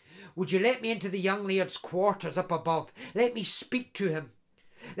shift? Would you let me into the young Laird's quarters up above? Let me speak to him.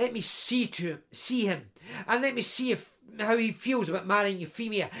 Let me see him, and let me see how he feels about marrying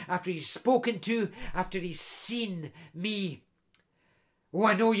Euphemia after he's spoken to, after he's seen me. Oh,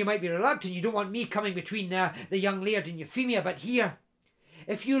 I know you might be reluctant. You don't want me coming between the young Laird and Euphemia, but here,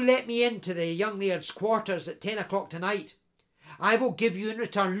 if you let me into the young Laird's quarters at 10 o'clock tonight, I will give you in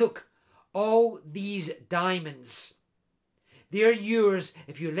return, look, all these diamonds. They're yours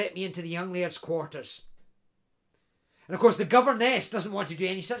if you let me into the young Laird's quarters. And of course the governess doesn't want to do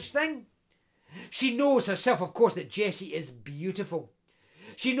any such thing. She knows herself, of course, that Jessie is beautiful.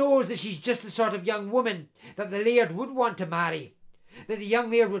 She knows that she's just the sort of young woman that the Laird would want to marry, that the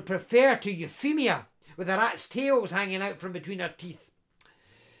young Laird would prefer to Euphemia, with her rat's tails hanging out from between her teeth.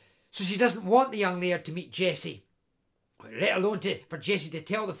 So she doesn't want the young Laird to meet Jessie, let alone for Jessie to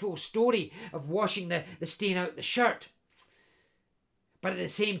tell the full story of washing the stain out the shirt. But at the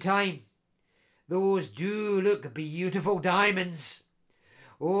same time, those do look beautiful diamonds.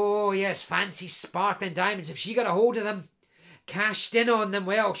 Oh yes, fancy sparkling diamonds. If she got a hold of them, cashed in on them,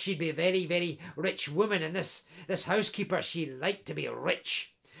 well, she'd be a very, very rich woman. And this housekeeper, she liked to be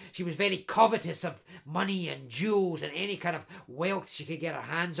rich. She was very covetous of money and jewels and any kind of wealth she could get her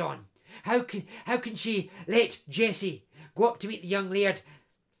hands on. How can she let Jessie go up to meet the young Laird?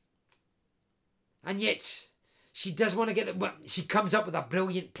 And yet she does want to get she comes up with a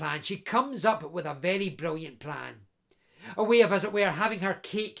brilliant plan. She comes up with a very brilliant plan. A way of, as it were, having her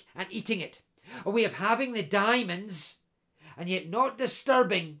cake and eating it. A way of having the diamonds and yet not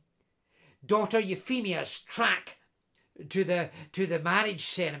disturbing daughter Euphemia's track to the marriage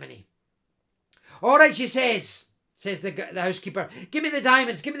ceremony. All right, she says the housekeeper, give me the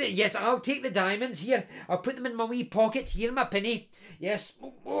diamonds, yes, I'll take the diamonds, here, I'll put them in my wee pocket, here my penny, yes,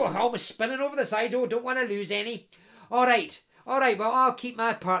 oh, almost spinning over the side, oh, don't want to lose any. All right, well, I'll keep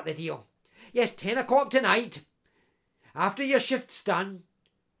my part of the deal. Yes, 10 o'clock tonight, after your shift's done,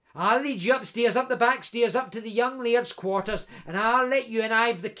 I'll lead you upstairs, up the back stairs, up to the young laird's quarters, and I'll let you in.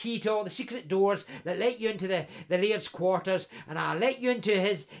 I've the key to all the secret doors that let you into the laird's quarters, and I'll let you into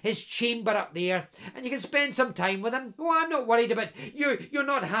his chamber up there, and you can spend some time with him. Oh, I'm not worried about you're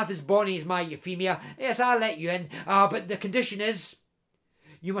not half as bonny as my Euphemia. Yes, I'll let you in. But the condition is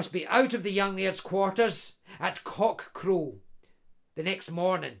you must be out of the young laird's quarters at cock crow the next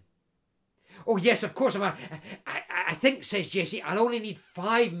morning. Oh, yes, of course. I think, says Jessie, I'll only need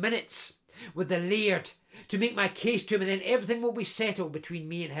 5 minutes with the laird to make my case to him, and then everything will be settled between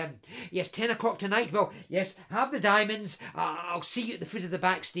me and him. Yes, 10 o'clock tonight. Well, yes, have the diamonds. I'll see you at the foot of the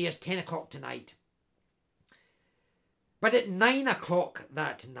back stairs, 10 o'clock tonight. But at 9 o'clock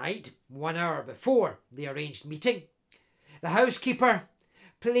that night, 1 hour before the arranged meeting, the housekeeper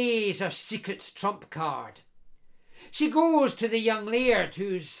plays her secret trump card. She goes to the young laird,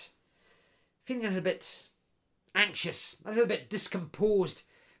 who's feeling a little bit anxious, a little bit discomposed.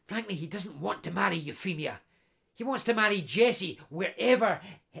 Frankly, he doesn't want to marry Euphemia. He wants to marry Jessie, wherever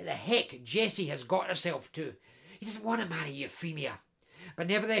the heck Jessie has got herself to. He doesn't want to marry Euphemia. But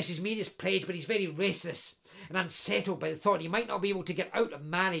nevertheless, he's made his pledge, but he's very restless and unsettled by the thought he might not be able to get out of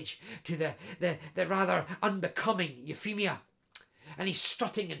marriage to the rather unbecoming Euphemia. And he's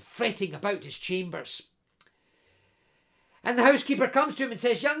strutting and fretting about his chambers. And the housekeeper comes to him and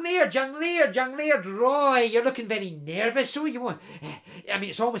says, Young Laird, Roy, you're looking very nervous, so you want...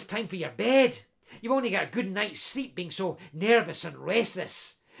 it's almost time for your bed. You've only got a good night's sleep being so nervous and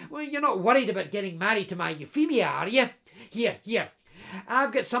restless. Well, you're not worried about getting married to my Euphemia, are you? Here.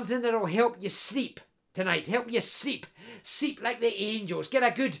 I've got something that'll help you sleep tonight. Help you sleep. Sleep like the angels. Get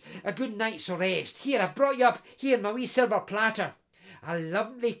a good night's rest. Here, I've brought you up, here, my wee silver platter. A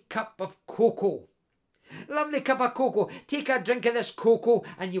lovely cup of cocoa. Lovely cup of cocoa. Take a drink of this cocoa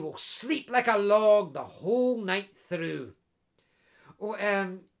and you will sleep like a log the whole night through. Oh,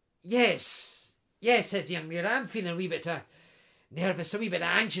 yes, says the young lady. I'm feeling a wee bit nervous, a wee bit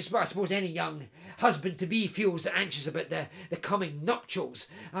anxious, but I suppose any young husband-to-be feels anxious about the coming nuptials.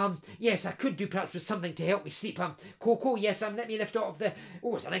 Yes, I could do perhaps with something to help me sleep. Cocoa, yes, let me lift off the...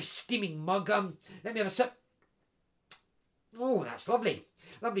 Oh, it's a nice steaming mug. Let me have a sip. Oh, that's lovely.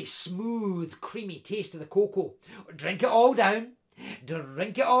 Lovely, smooth, creamy taste of the cocoa. Drink it all down.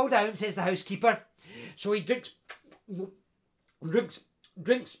 Drink it all down, says the housekeeper. So he drinks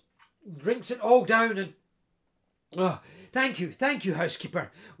it all down and... Oh, thank you,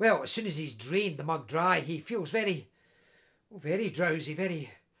 housekeeper. Well, as soon as he's drained the mug dry, he feels very drowsy,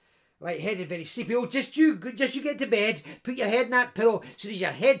 very light-headed, very sleepy. Oh, just you get to bed, put your head in that pillow. As soon as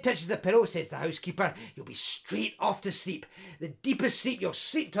your head touches the pillow, says the housekeeper, you'll be straight off to sleep. The deepest sleep. You'll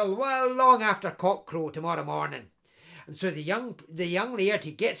sleep till well long after cockcrow tomorrow morning. And so the young laird,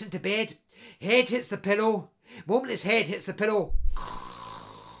 he gets into bed, head hits the pillow. The moment his head hits the pillow,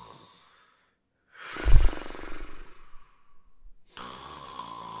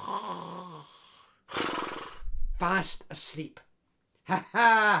 fast asleep. Ha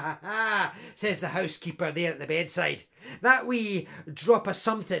ha ha, says the housekeeper there at the bedside. That wee drop of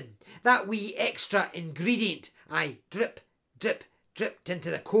something, that wee extra ingredient, dripped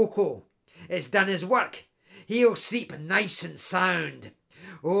into the cocoa, it's done his work. He'll sleep nice and sound.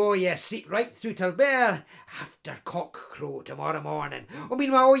 Oh yes, sleep right through till well after cockcrow tomorrow morning. Oh,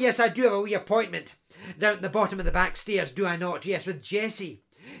 meanwhile, oh yes, I do have a wee appointment down at the bottom of the back stairs, do I not? Yes, with Jessie.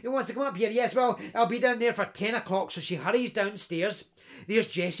 Who wants to come up here? Yes, well, I'll be down there for 10 o'clock, so she hurries downstairs. There's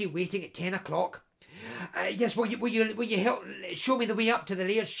Jessie waiting at 10 o'clock. Yes, will you help show me the way up to the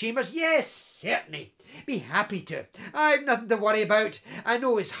laird's chambers? Yes, certainly. Be happy to. I've nothing to worry about. I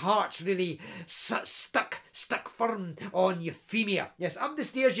know his heart's really stuck firm on Euphemia. Yes, up the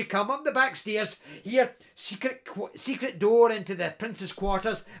stairs you come, up the back stairs. Here, secret door into the prince's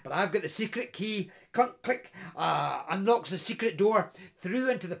quarters, but I've got the secret key. Clunk, click, unlocks the secret door through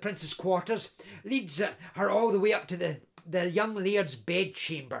into the prince's quarters, leads her all the way up to the young laird's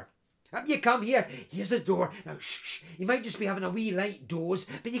bedchamber. Up you come, here. Here's the door. Now, shh. He might just be having a wee light doze,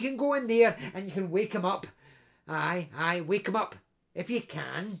 but you can go in there and you can wake him up. Aye, wake him up if you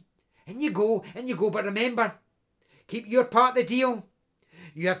can. And you go. But remember, keep your part of the deal.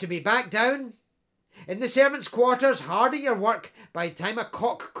 You have to be back down in the servants' quarters, hard at your work, by the time of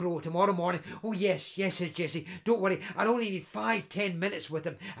cockcrow tomorrow morning. Oh, yes, says Jessie. Don't worry. I'll only need 5-10 minutes with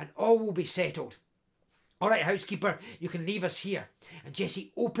him, and all will be settled. All right, housekeeper, you can leave us here. And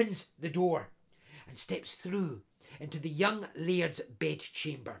Jessie opens the door and steps through into the young laird's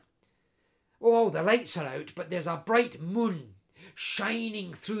bedchamber. Oh, the lights are out, but there's a bright moon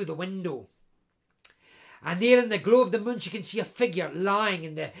shining through the window. And there in the glow of the moon, she can see a figure lying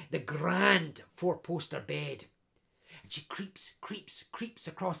in the grand four-poster bed. And she creeps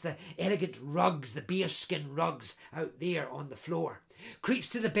across the elegant rugs, the bearskin rugs out there on the floor. Creeps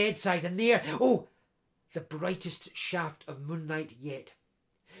to the bedside, and there, oh, the brightest shaft of moonlight yet,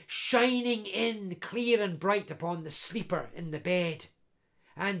 shining in clear and bright upon the sleeper in the bed.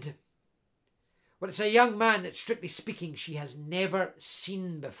 And, well, it's a young man that, strictly speaking, she has never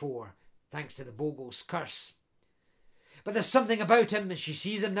seen before, thanks to the Bogle's curse. But there's something about him, as she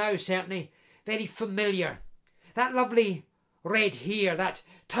sees him now, certainly, very familiar. That lovely red hair, that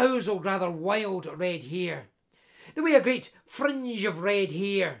tousled, rather wild red hair. The way a great fringe of red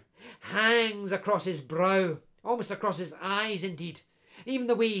hair hangs across his brow, almost across his eyes indeed. Even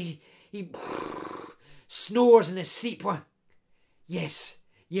the way he snores in his sleep. Yes,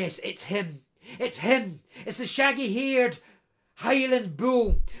 it's him. It's him. It's the shaggy-haired Highland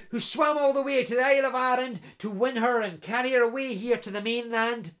bull who swam all the way to the Isle of Arran to win her and carry her away here to the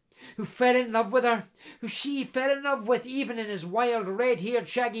mainland, who fell in love with her, who she fell in love with even in his wild red-haired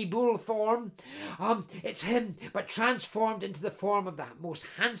shaggy bull form. It's him, but transformed into the form of the most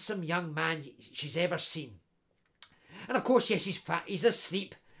handsome young man she's ever seen. And of course, yes, he's fat, he's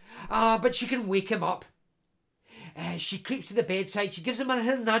asleep, but she can wake him up. She creeps to the bedside, she gives him a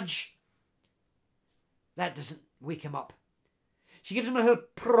little nudge. That doesn't wake him up. She gives him a little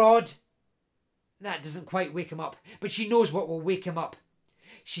prod. That doesn't quite wake him up, but she knows what will wake him up.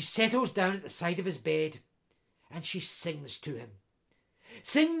 She settles down at the side of his bed and she sings to him.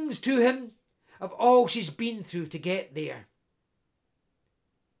 Sings to him of all she's been through to get there.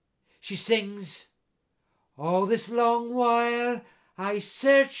 She sings, "All this long while I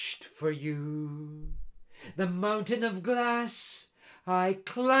searched for you. The mountain of glass I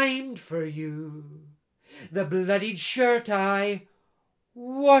climbed for you. The bloodied shirt I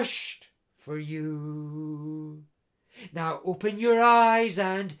washed for you. Now open your eyes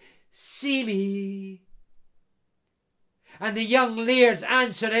and see me." And the young laird's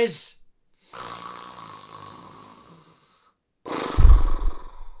answer is,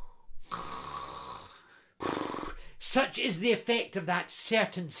 such is the effect of that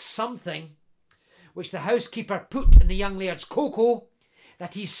certain something which the housekeeper put in the young laird's cocoa,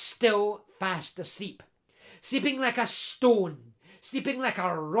 that he's still fast asleep, sleeping like a stone, sleeping like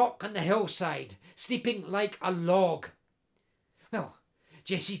a rock on the hillside, sleeping like a log. Well,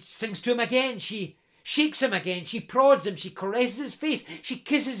 Jessie sings to him again. She shakes him again. She prods him. She caresses his face. She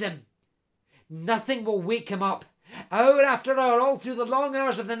kisses him. Nothing will wake him up. Hour after hour, all through the long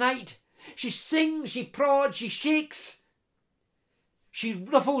hours of the night, she sings, she prods, she shakes. She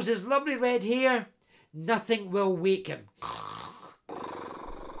ruffles his lovely red hair. Nothing will wake him.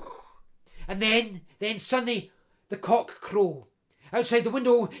 And then suddenly the cock crow. Outside the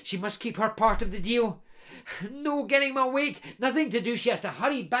window, she must keep her part of the deal. No getting him awake, nothing to do. She has to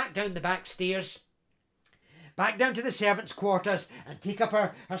hurry back down the back stairs, back down to the servants' quarters, and take up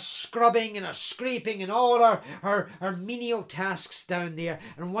her scrubbing and her scraping and all her menial tasks down there.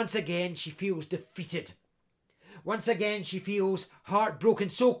 And once again she feels defeated. Once again she feels heartbroken,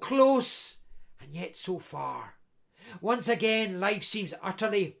 so close and yet so far. Once again life seems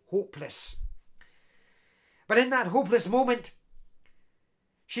utterly hopeless. But in that hopeless moment,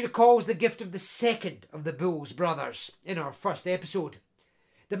 she recalls the gift of the second of the Bull's brothers in our first episode,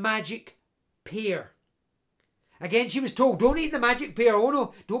 the magic pear. Again she was told, don't eat the magic pear, oh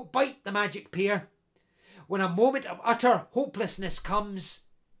no, don't bite the magic pear. When a moment of utter hopelessness comes,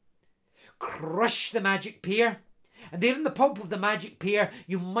 crush the magic pear, and there in the pulp of the magic pear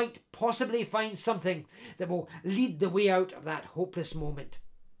you might possibly find something that will lead the way out of that hopeless moment.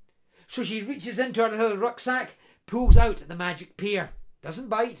 So she reaches into her little rucksack, pulls out the magic pear. Doesn't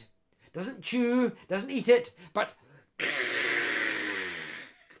bite, doesn't chew, doesn't eat it, but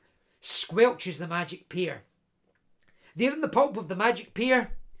squelches the magic pear. There in the pulp of the magic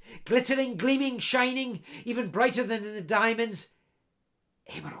pear, glittering, gleaming, shining, even brighter than in the diamonds,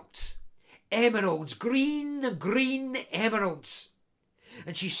 emeralds. Emeralds, green emeralds.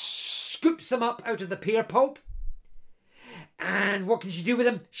 And she scoops them up out of the pear pulp. And what can she do with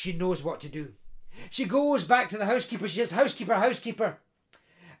them? She knows what to do. She goes back to the housekeeper. She says, housekeeper,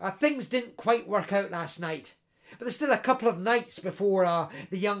 things didn't quite work out last night, but there's still a couple of nights before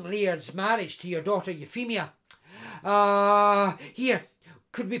the young laird's marriage to your daughter Euphemia. Here,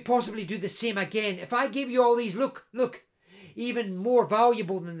 could we possibly do the same again? If I gave you all these, look, even more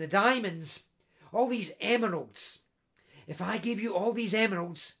valuable than the diamonds, all these emeralds. If I gave you all these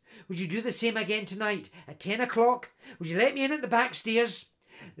emeralds, would you do the same again tonight at 10 o'clock? Would you let me in at the back stairs?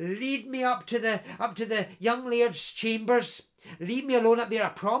 Lead me up to the young laird's chambers. Leave me alone up there. I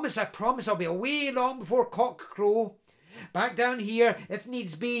promise I'll be away long before cock crow. Back down here, if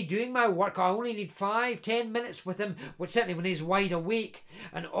needs be, doing my work. I only need 5-10 minutes with him, certainly when he's wide awake,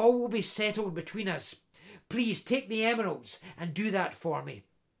 and all will be settled between us. Please take the emeralds and do that for me.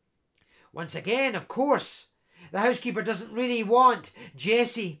 Once again, of course, the housekeeper doesn't really want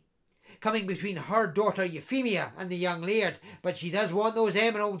Jessie coming between her daughter Euphemia and the young laird, but she does want those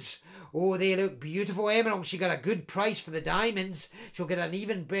emeralds. Oh, they look beautiful emeralds. She got a good price for the diamonds. She'll get an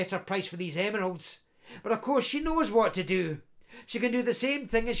even better price for these emeralds. But of course she knows what to do. She can do the same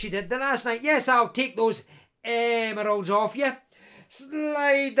thing as she did the last night. Yes, I'll take those emeralds off you.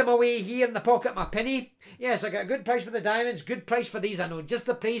 Slide them away here in the pocket of my penny. Yes, I got a good price for the diamonds, good price for these. I know just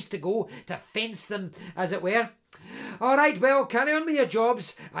the place to go to fence them, as it were. All right, well, carry on with your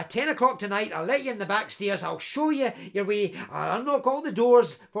jobs. At 10 o'clock tonight, I'll let you in the back stairs. I'll show you your way. I'll unlock all the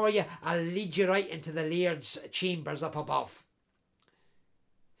doors for you. I'll lead you right into the laird's chambers up above.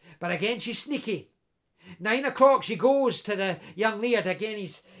 But again, she's sneaky. 9 o'clock, she goes to the young laird. Again,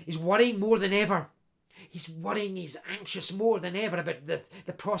 he's worrying more than ever. He's worrying, he's anxious more than ever about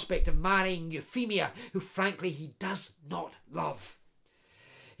the prospect of marrying Euphemia, who frankly he does not love.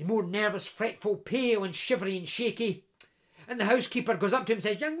 He's more nervous, fretful, pale and shivery and shaky. And the housekeeper goes up to him and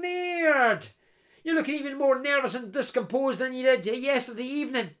says, "Young laird, you're looking even more nervous and discomposed than you did yesterday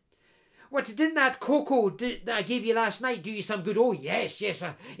evening. What, didn't that cocoa that I gave you last night do you some good?" "Oh, yes,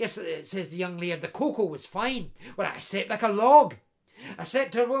 says the young laird. "The cocoa was fine. Well, I slept like a log. I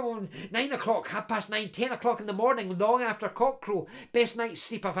slept till 9 o'clock, 9:30, 10 o'clock in the morning, long after cockcrow. Best night's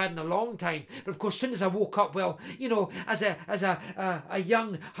sleep I've had in a long time. But of course, as soon as I woke up, well, you know, as a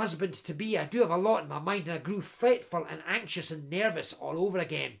young husband to be, I do have a lot in my mind, and I grew fretful and anxious and nervous all over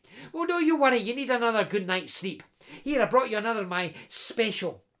again." "Well, don't you worry. You need another good night's sleep. Here, I brought you another of my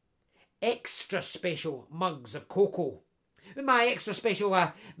extra special mugs of cocoa, with my extra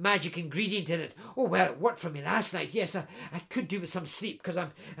special magic ingredient in it. Oh, well, it worked for me last night. Yes, I could do with some sleep because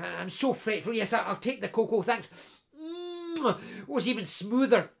I'm so fretful. Yes, I'll take the cocoa, thanks. It was even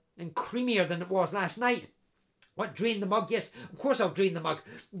smoother and creamier than it was last night. What, drain the mug? Yes, of course I'll drain the mug.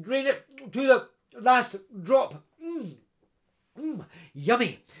 Drain it to the last drop.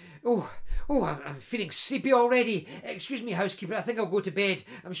 Yummy. Oh, I'm feeling sleepy already. Excuse me, housekeeper, I think I'll go to bed.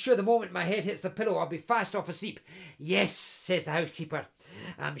 I'm sure the moment my head hits the pillow, I'll be fast off asleep." "Yes," says the housekeeper,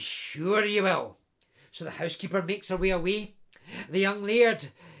 "I'm sure you will." So the housekeeper makes her way away. The young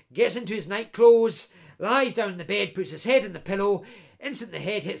laird gets into his night clothes, lies down in the bed, puts his head in the pillow. Instant the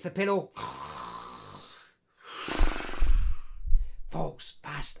head hits the pillow, falls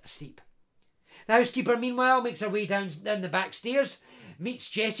fast asleep. The housekeeper, meanwhile, makes her way down the back stairs,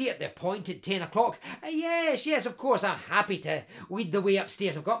 meets Jessie at the appointed 10 o'clock. Yes, of course, I'm happy to lead the way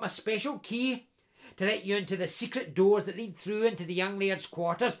upstairs. I've got my special key to let you into the secret doors that lead through into the young laird's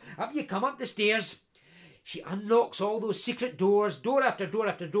quarters. Up you come up the stairs. She unlocks all those secret doors, door after door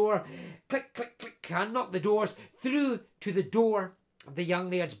after door. Click, click, click, unlock the doors through to the door of the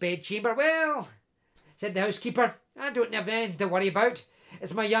young laird's bedchamber. "Well," said the housekeeper, "I don't have anything to worry about.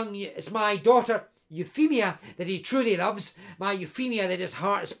 It's my daughter Euphemia that he truly loves, my Euphemia that his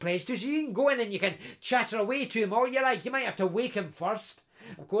heart is pledged to. So you can go in and you can chatter away to him all you like. You might have to wake him first,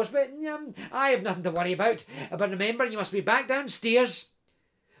 of course, but I have nothing to worry about. But remember, you must be back downstairs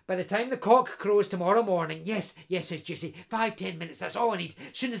by the time the cock crows tomorrow morning." Yes, says Jessie. 5-10 minutes, that's all I need,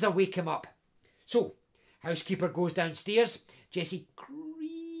 as soon as I wake him up." So, housekeeper goes downstairs. Jessie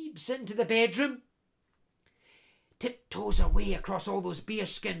creeps into the bedroom, tiptoes away across all those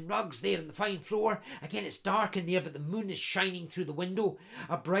bearskin rugs there on the fine floor. Again, it's dark in there, but the moon is shining through the window.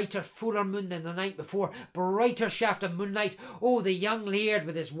 A brighter, fuller moon than the night before. Brighter shaft of moonlight. Oh, the young laird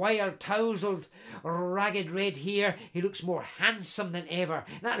with his wire, tousled, ragged red hair. He looks more handsome than ever.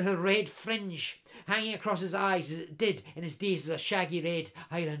 That little red fringe hanging across his eyes as it did in his days as a shaggy red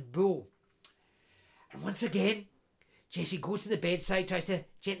Highland bull. And once again, Jessie goes to the bedside, tries to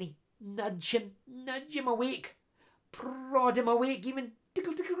gently nudge him awake. Prod him awake, even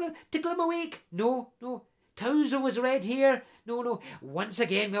tickle him awake. No, tousle his red hair. No. Once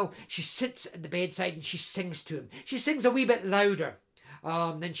again, well, she sits at the bedside and she sings to him. She sings a wee bit louder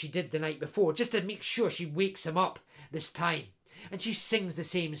than she did the night before, just to make sure she wakes him up this time. And she sings the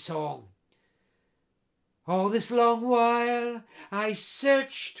same song. "All this long while I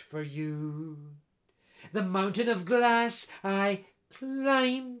searched for you. The mountain of glass I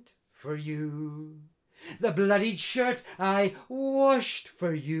climbed for you. The bloodied shirt I washed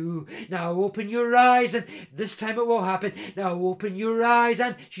for you. Now open your eyes and this time it will happen. Now open your eyes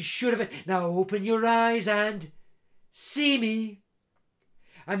and," she's sure of it, "now open your eyes and see me."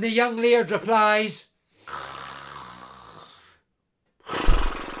 And the young laird replies,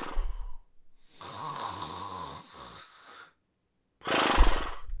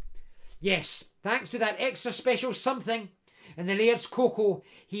 Yes, thanks to that extra special something in the laird's cocoa,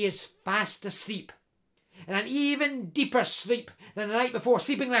 he is fast asleep. In an even deeper sleep than the night before,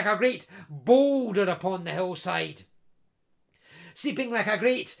 sleeping like a great boulder upon the hillside. Sleeping like a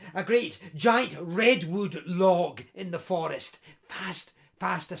great giant redwood log in the forest. Fast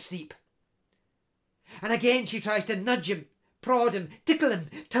asleep. And again she tries to nudge him, prod him, tickle him,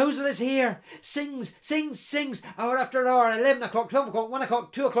 touzle his hair, sings, hour after hour, 11 o'clock, 12 o'clock, 1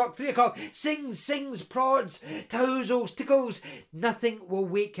 o'clock, 2 o'clock, 3 o'clock, sings, prods, touzles, tickles. Nothing will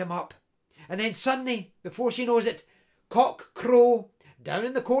wake him up. And then suddenly, before she knows it, cock crow, down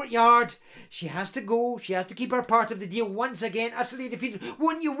in the courtyard. She has to go. She has to keep her part of the deal once again, utterly defeated.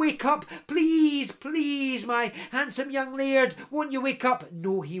 Won't you wake up? Please, my handsome young laird. Won't you wake up?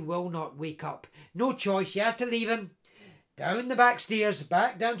 No, he will not wake up. No choice. She has to leave him. Down the back stairs,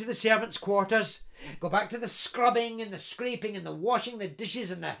 back down to the servants' quarters. Go back to the scrubbing and the scraping and the washing the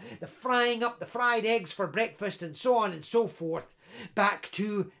dishes and the frying up the fried eggs for breakfast and so on and so forth. Back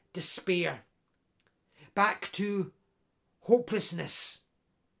to despair. Back to hopelessness.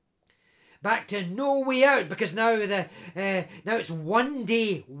 Back to no way out, because now it's one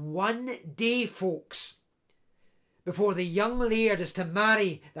day, folks, before the young laird is to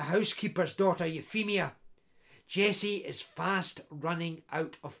marry the housekeeper's daughter Euphemia. Jessie is fast running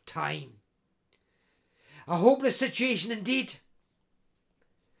out of time. A hopeless situation indeed.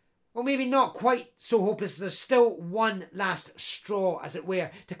 Or maybe not quite so hopeless. There's still one last straw, as it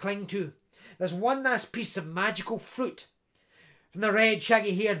were, to cling to. There's one last piece of magical fruit from the red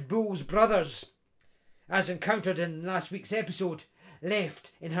shaggy-haired bull's brothers, as encountered in last week's episode,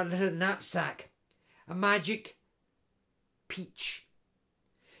 left in her little knapsack. A magic peach.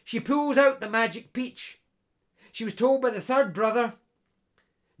 She pulls out the magic peach. She was told by the third brother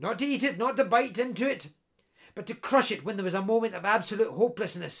not to eat it, not to bite into it, but to crush it when there was a moment of absolute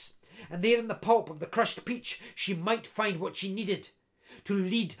hopelessness. And there in the pulp of the crushed peach she might find what she needed to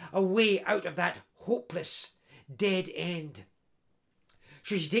lead a way out of that hopeless dead end.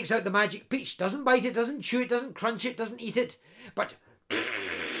 So she takes out the magic peach, doesn't bite it, doesn't chew it, doesn't crunch it, doesn't eat it, but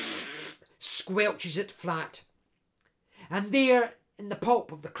squelches it flat. And there in the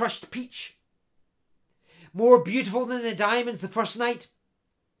pulp of the crushed peach, more beautiful than the diamonds the first night,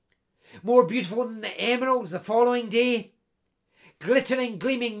 more beautiful than the emeralds the following day, glittering,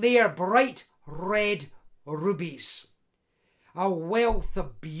 gleaming there, bright red rubies. A wealth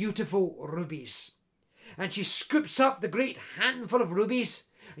of beautiful rubies. And she scoops up the great handful of rubies,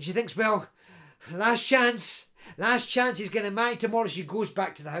 and she thinks, well, last chance, he's going to marry tomorrow. She goes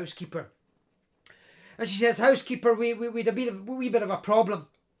back to the housekeeper. And she says, housekeeper, we'd a wee bit of a problem.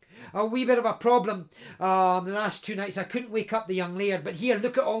 The last 2 nights I couldn't wake up the young laird, but here,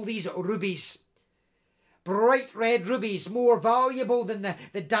 look at all these rubies. Bright red rubies, more valuable than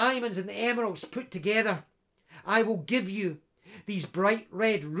the diamonds and the emeralds put together. I will give you these bright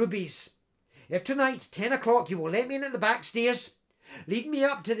red rubies if tonight, 10 o'clock, you will let me in at the back stairs, lead me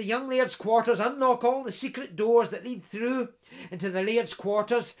up to the young laird's quarters, unlock all the secret doors that lead through into the laird's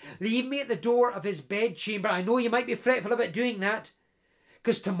quarters, leave me at the door of his bedchamber. I know you might be fretful about doing that,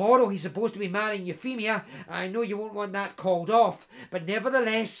 because tomorrow he's supposed to be marrying Euphemia. I know you won't want that called off, but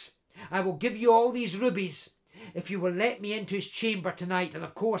nevertheless, I will give you all these rubies if you will let me into his chamber tonight. And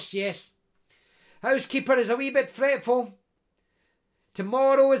of course, yes, housekeeper is a wee bit fretful.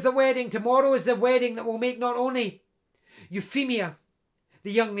 Tomorrow is the wedding that will make not only Euphemia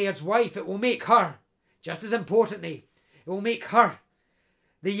the young laird's wife, it will make her, just as importantly, it will make her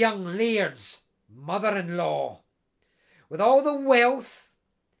the young laird's mother-in-law. With all the wealth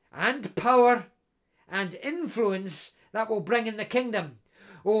and power and influence that will bring in the kingdom.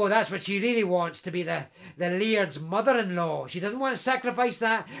 Oh, that's what she really wants, to be the laird's mother-in-law. She doesn't want to sacrifice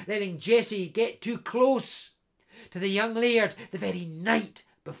that, letting Jessie get too close to the young laird the very night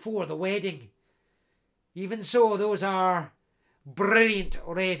before the wedding. Even so, those are brilliant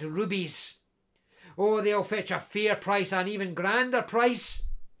red rubies. Oh, they'll fetch a fair price, an even grander price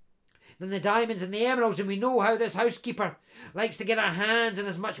than the diamonds and the emeralds, and we know how this housekeeper likes to get her hands on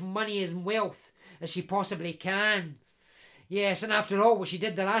as much money and wealth as she possibly can. Yes, and after all, what she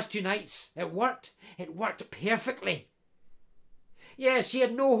did the last 2 nights, it worked. It worked perfectly. Yes, she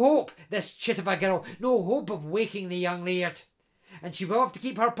had no hope, this chit of a girl, no hope of waking the young laird. And she will have to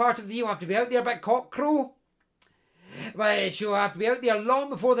keep her part of the deal, have to be out there by cock crow. But she'll have to be out there long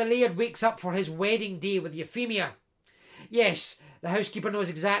before the laird wakes up for his wedding day with Euphemia. Yes, the housekeeper knows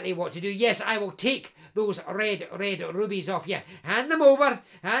exactly what to do. Yes, I will take those red rubies off you. Hand them over.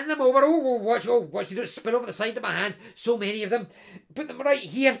 Oh, watch you don't spill over the side of my hand. So many of them. Put them right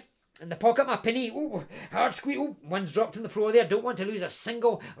here. in the pocket of my penny. Oh, hard squeeze. Oh, one's dropped on the floor there. Don't want to lose a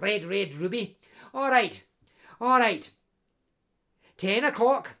single red ruby. All right. 10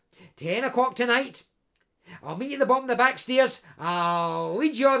 o'clock. 10 o'clock tonight. I'll meet you at the bottom of the back stairs. I'll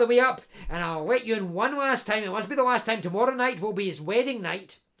lead you all the way up, and I'll let you in one last time. It must be the last time. Tomorrow night will be his wedding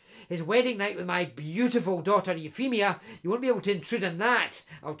night. His wedding night with my beautiful daughter Euphemia. You won't be able to intrude on that,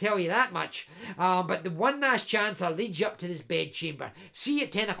 I'll tell you that much. But the one last chance, I'll lead you up to this bedchamber. See you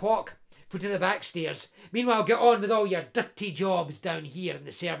at 10 o'clock. Foot to the back stairs. Meanwhile, get on with all your dirty jobs down here in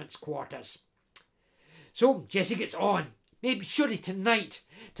the servants' quarters. So Jessie gets on. Maybe surely tonight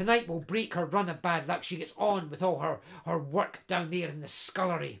will break her run of bad luck. She gets on with all her work down there in the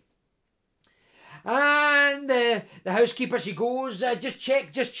scullery. And the housekeeper, she goes, just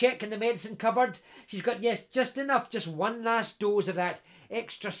check in the medicine cupboard. She's got, yes, just enough, just one last dose of that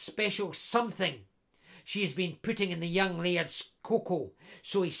extra special something she's been putting in the young laird's cocoa,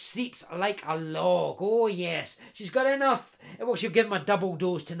 so he sleeps like a log. Oh yes, she's got enough. Well, she'll give him a double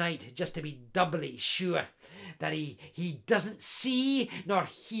dose tonight, just to be doubly sure that he doesn't see nor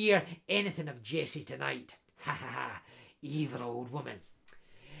hear anything of Jessie tonight. Ha ha ha, evil old woman.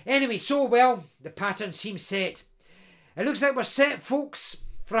 Anyway, so well, the pattern seems set. It looks like we're set, folks,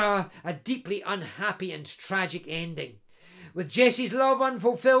 for a deeply unhappy and tragic ending. With Jessie's love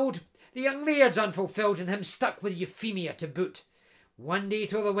unfulfilled, the young laird's unfulfilled, and him stuck with Euphemia to boot. One day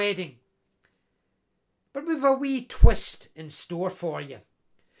till the wedding. But we've a wee twist in store for you.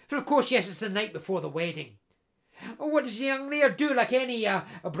 For of course, yes, it's the night before the wedding. Oh, what does the young laird do like any young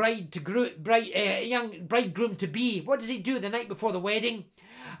bridegroom to be? What does he do the night before the wedding?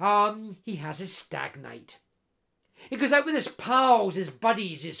 He has his stag night. He goes out with his pals, his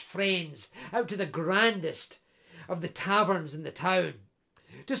buddies, his friends, out to the grandest of the taverns in the town,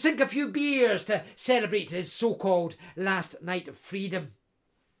 to sink a few beers to celebrate his so-called last night of freedom.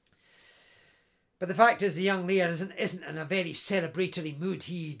 But the fact is, the young laird isn't in a very celebratory mood.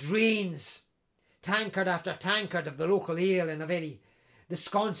 He drains tankard after tankard of the local ale in a very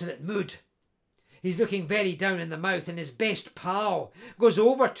disconsolate mood. He's looking very down in the mouth, and his best pal goes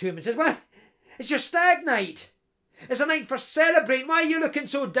over to him and says, "Well, it's your stag night. It's a night for celebrating. Why are you looking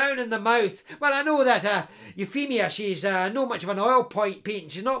so down in the mouth?" Well, I know that Euphemia, she's not much of an oil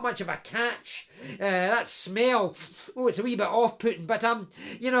paint. She's not much of a catch. That smell, oh, it's a wee bit off-putting. But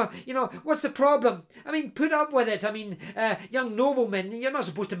you know, what's the problem? I mean, put up with it. I mean, young noblemen, you're not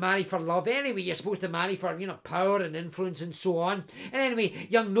supposed to marry for love anyway. You're supposed to marry for, power and influence and so on. And anyway,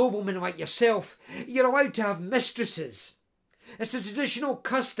 young noblemen like yourself, you're allowed to have mistresses. It's a traditional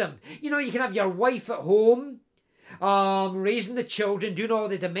custom. You can have your wife at home, raising the children, doing all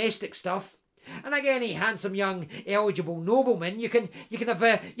the domestic stuff. And like any handsome young eligible nobleman, you can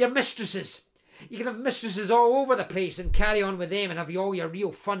have your mistresses. You can have mistresses all over the place and carry on with them and have all your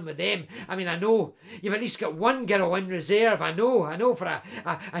real fun with them. I mean, I know you've at least got one girl in reserve. I know, for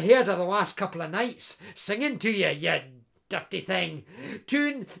I heard her the last couple of nights singing to you, you dirty thing.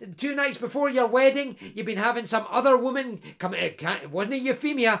 Two nights before your wedding, you've been having some other woman come. Wasn't it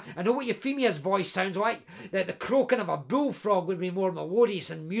Euphemia? I know what Euphemia's voice sounds like. The croaking of a bullfrog would be more melodious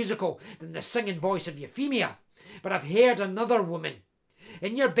and musical than the singing voice of Euphemia. But I've heard another woman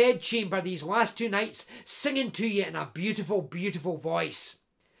in your bedchamber these last 2 nights singing to you in a beautiful, beautiful voice.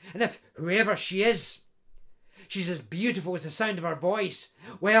 And if whoever she is, she's as beautiful as the sound of her voice,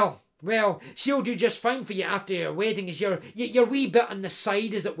 well, she'll do just fine for you after your wedding as your wee bit on the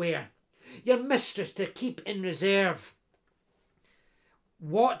side, as it were. Your mistress to keep in reserve.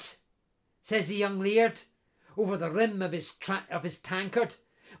 What? Says the young laird, over the rim of his tankard.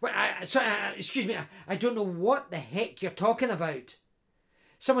 Well, excuse me, I don't know what the heck you're talking about.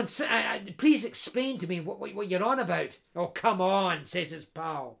 Someone, please explain to me what you're on about. Oh, come on, says his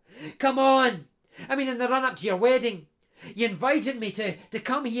pal. Come on. I mean, in the run-up to your wedding, you invited me to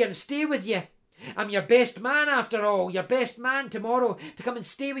come here and stay with you. I'm your best man, after all. Your best man tomorrow to come and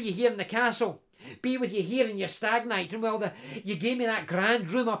stay with you here in the castle. Be with you here in your stag night. And well, you gave me that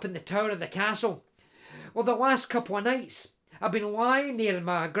grand room up in the tower of the castle. Well, the last couple of nights, I've been lying there in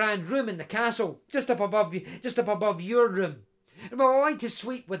my grand room in the castle, just up above your room. And well, I like to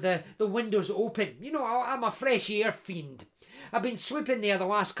sleep with the windows open. I'm a fresh air fiend. I've been sleeping there the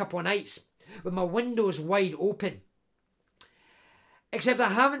last couple of nights with my windows wide open. Except I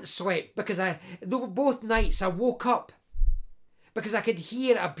haven't slept because both nights I woke up because I could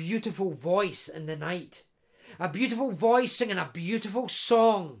hear a beautiful voice in the night. A beautiful voice singing a beautiful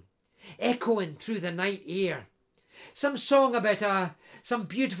song, echoing through the night air. Some song about some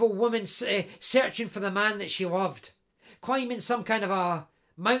beautiful woman searching for the man that she loved, climbing some kind of a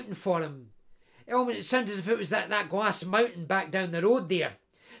mountain for him. It sounded as if it was that glass mountain back down the road there.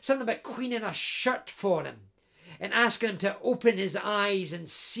 Something about cleaning a shirt for him and asking him to open his eyes and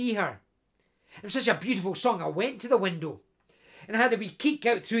see her. It was such a beautiful song. I went to the window and I had a wee peek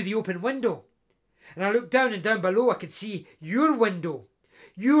out through the open window. And I looked down, and down below I could see your window,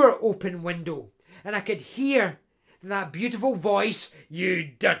 your open window. And I could hear that beautiful voice,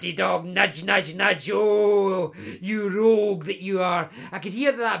 "You dirty dog, nudge, nudge, nudge, oh, you rogue that you are." I could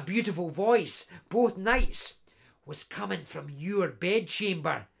hear that beautiful voice both nights was coming from your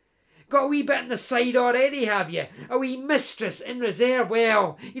bedchamber. Got a wee bit in the side already, have you? A wee mistress in reserve?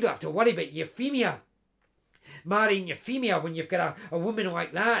 Well, you don't have to worry about Euphemia. Marrying Euphemia when you've got a woman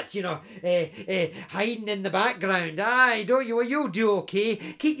like that, hiding in the background. Aye, don't you? Well, you'll do okay.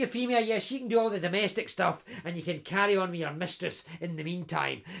 Keep Euphemia, yes, she can do all the domestic stuff, and you can carry on with your mistress in the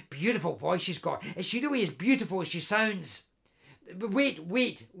meantime. Beautiful voice she's got. Is she really as beautiful as she sounds?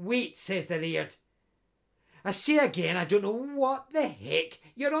 Wait, says the laird. I say again, I don't know what the heck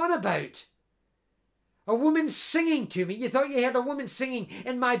you're on about. A woman singing to me? You thought you heard a woman singing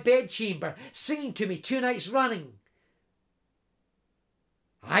in my bedchamber, singing to me 2 nights running?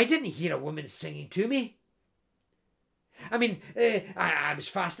 I didn't hear a woman singing to me. I mean, I was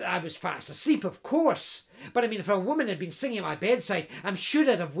fast asleep, of course. But I mean, if a woman had been singing at my bedside, I'm sure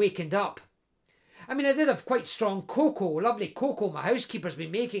I'd have wakened up. I mean, I did have quite strong cocoa, lovely cocoa my housekeeper's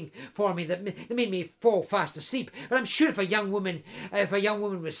been making for me that made me fall fast asleep. But I'm sure if a young woman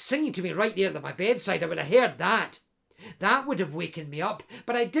was singing to me right there at my bedside, I would have heard that. That would have wakened me up,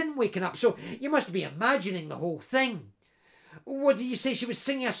 but I didn't waken up, so you must be imagining the whole thing. What did you say? She was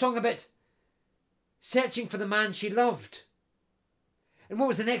singing a song about searching for the man she loved. And what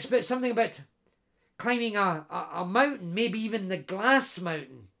was the next bit? Something about climbing a mountain, maybe even the Glass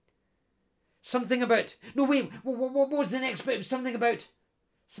Mountain. Something about... No, wait, what was the next bit? It was something about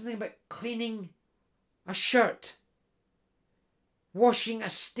cleaning a shirt. Washing a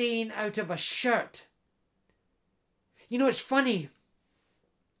stain out of a shirt. You know, it's funny.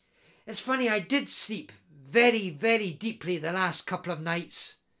 It's funny, I did sleep very, very deeply the last couple of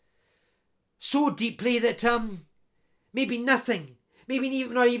nights. So deeply that, maybe nothing, maybe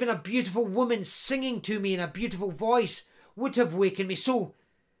not even a beautiful woman singing to me in a beautiful voice would have wakened me. So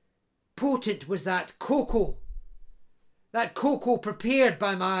potent was that cocoa prepared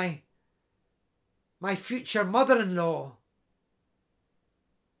by my future mother-in-law.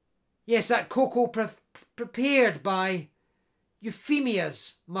 Yes, that cocoa prepared by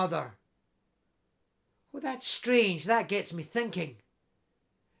Euphemia's mother. Oh, that's strange. That gets me thinking.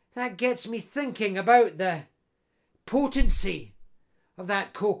 That gets me thinking about the potency of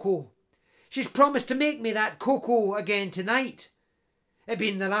that cocoa. She's promised to make me that cocoa again tonight. It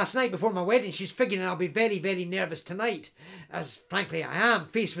being the last night before my wedding, she's figuring I'll be very, very nervous tonight, as frankly I am,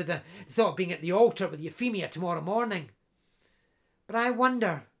 faced with the thought of being at the altar with Euphemia tomorrow morning. But I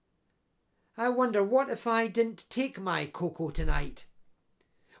wonder what if I didn't take my cocoa tonight?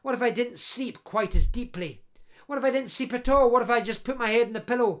 What if I didn't sleep quite as deeply? What if I didn't sleep at all? What if I just put my head in the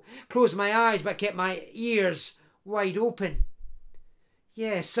pillow, closed my eyes, but kept my ears wide open?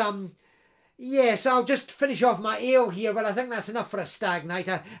 Yes, I'll just finish off my ale here, but I think that's enough for a stag night.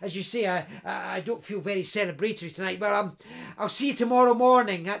 As you say, I don't feel very celebratory tonight. But I'll see you tomorrow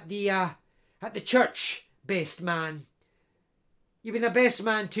morning at the church, best man. You've been a best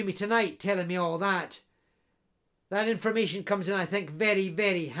man to me tonight, telling me all that. That information comes in, I think, very,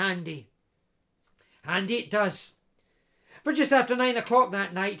 very handy. Handy it does. For just after 9 o'clock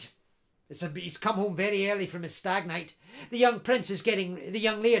that night, he's come home very early from his stag night. The young laird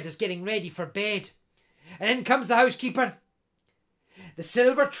is getting ready for bed. And in comes the housekeeper. The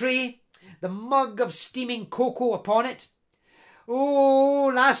silver tray, the mug of steaming cocoa upon it.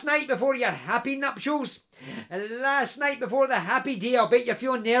 Oh, last night before your happy nuptials, last night before the happy day, I'll bet you're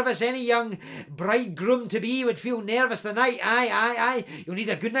feeling nervous. Any young bridegroom-to-be would feel nervous the night. Aye. You'll need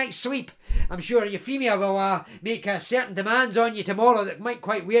a good night's sleep. I'm sure Euphemia will make certain demands on you tomorrow that might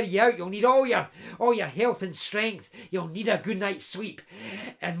quite wear you out. You'll need all your health and strength. You'll need a good night's sleep.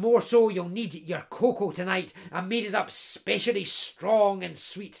 And more so, you'll need your cocoa tonight. I made it up specially strong and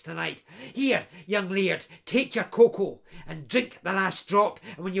sweet tonight. Here, young laird, take your cocoa and drink the last drop.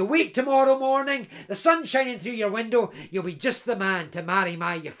 And when you wake tomorrow morning, the sun shining through your window, you'll be just the man to marry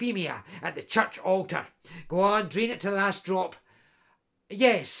my Euphemia at the church altar. Go on, drain it to the last drop.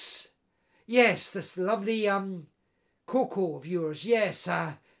 Yes, this lovely cocoa of yours. Yes,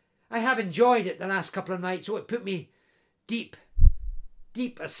 I have enjoyed it the last couple of nights. So it put me deep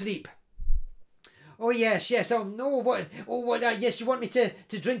asleep. Oh yes. Oh no. What? Yes, you want me to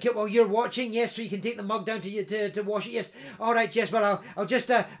drink it while you're watching? Yes, so you can take the mug down to wash it. Yes. All right. Yes. Well, I'll just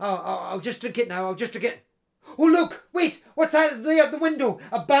drink it now. I'll just drink it. Oh, look, wait, what's that there at the window?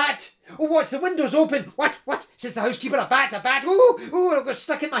 A bat. Oh, what's the window's open? What? Says the housekeeper. A bat. Oh, it got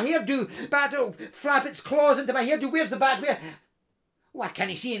stuck in my hairdo. Bat, oh, flap its claws into my hairdo. Where's the bat? Where? Oh, I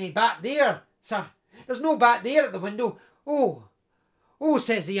can't see any bat there, sir. There's no bat there at the window. Oh,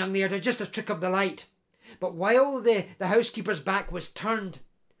 says the young laird, just a trick of the light. But while the housekeeper's back was turned,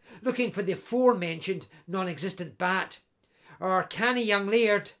 looking for the aforementioned non-existent bat, our canny young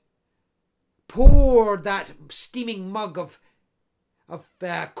laird poured that steaming mug of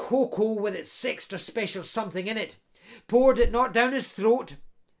cocoa with its extra special something in it, poured it not down his throat,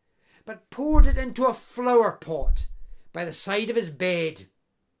 but poured it into a flower pot by the side of his bed.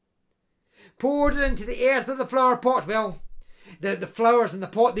 Poured it into the earth of the flower pot. Well, the flowers in the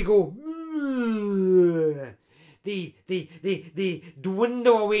pot, they go, they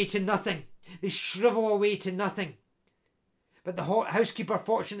dwindle away to nothing. They shrivel away to nothing. But the housekeeper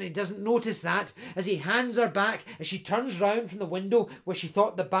fortunately doesn't notice that. As he hands her back, as she turns round from the window where she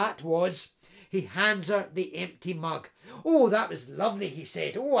thought the bat was, he hands her the empty mug. Oh, that was lovely, he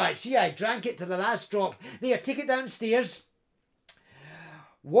said. Oh, I see, I drank it to the last drop. There, take it downstairs.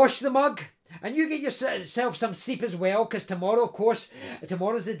 Wash the mug. And you get yourself some sleep as well, because tomorrow, of course,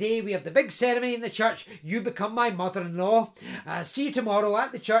 tomorrow's the day we have the big ceremony in the church. You become my mother-in-law. See you tomorrow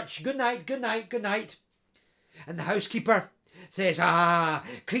at the church. Good night, good night, good night. And the housekeeper says,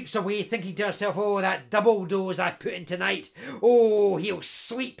 creeps away thinking to herself, oh, that double dose I put in tonight. Oh, he'll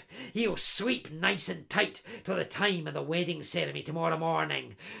sleep nice and tight till the time of the wedding ceremony tomorrow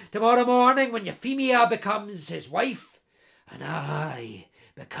morning. Tomorrow morning when Euphemia becomes his wife and I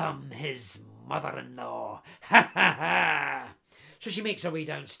become his mother-in-law. Ha ha ha! So she makes her way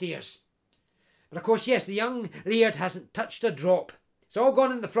downstairs. But of course, yes, the young laird hasn't touched a drop. It's all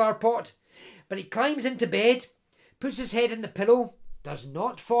gone in the flower pot. But he climbs into bed, puts his head in the pillow, does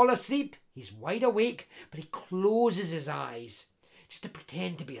not fall asleep. He's wide awake, but he closes his eyes, just to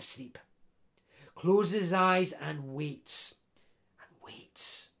pretend to be asleep. Closes his eyes and waits, and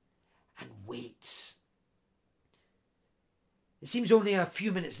waits, and waits. It seems only a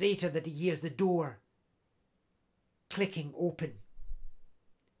few minutes later that he hears the door clicking open.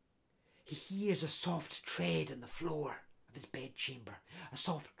 He hears a soft tread on the floor of his bedchamber, a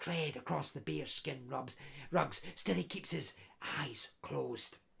soft tread across the bearskin rugs. Still he keeps his eyes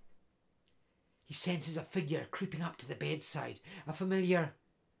closed. He senses a figure creeping up to the bedside, a familiar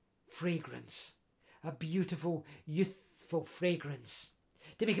fragrance, a beautiful, youthful fragrance,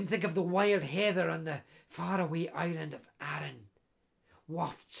 to make him think of the wild heather on the faraway island of Arran,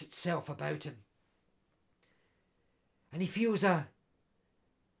 wafts itself about him. And he feels a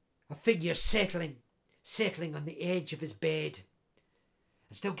figure settling on the edge of his bed.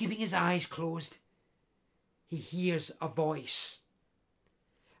 And still keeping his eyes closed, he hears a voice.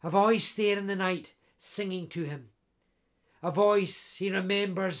 A voice there in the night singing to him. A voice he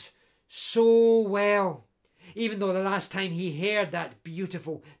remembers so well, even though the last time he heard that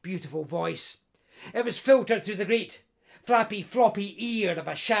beautiful, beautiful voice, it was filtered through the great flappy, floppy ear of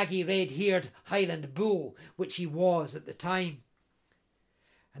a shaggy, red-haired Highland bull, which he was at the time.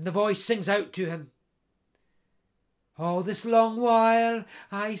 And the voice sings out to him, all this long while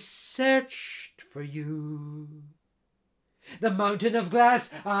I searched for you. The mountain of glass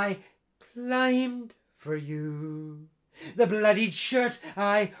I climbed for you. The bloodied shirt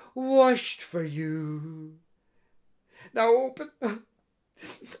I washed for you. Now open.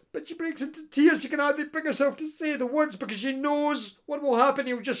 But she breaks into tears. She can hardly bring herself to say the words because she knows what will happen.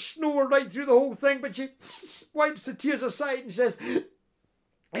 He'll just snore right through the whole thing. But she wipes the tears aside and says,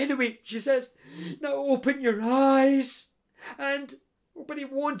 anyway, she says, now open your eyes. But he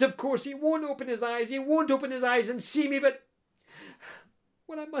won't, of course. He won't open his eyes. He won't open his eyes and see me. But,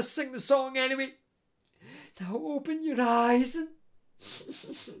 well, I must sing the song anyway. Now open your eyes and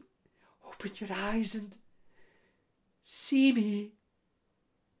open your eyes and see me.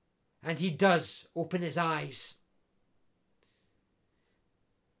 And he does open his eyes.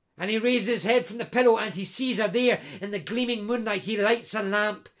 And he raises his head from the pillow and he sees her there in the gleaming moonlight. He lights a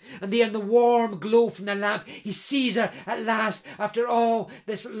lamp, and there in the warm glow from the lamp, he sees her at last after all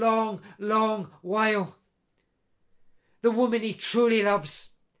this long, long while. The woman he truly loves.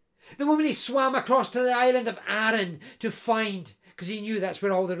 The woman he swam across to the island of Arran to find, because he knew that's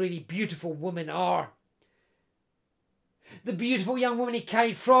where all the really beautiful women are. The beautiful young woman he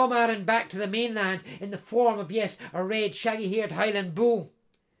carried from Arran back to the mainland in the form of, yes, a red, shaggy-haired Highland bull.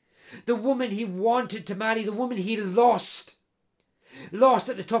 The woman he wanted to marry, the woman he lost. lost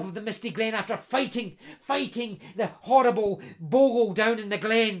at the top of the misty glen after fighting the horrible bogle down in the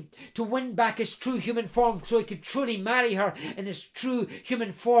glen to win back his true human form so he could truly marry her in his true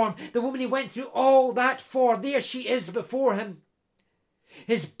human form. The woman he went through all that for, there she is before him.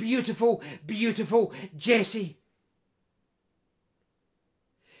 His beautiful, beautiful Jessie.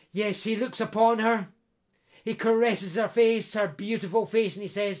 Yes, he looks upon her. He caresses her face, her beautiful face, and he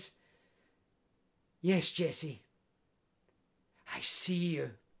says, yes, Jessie, I see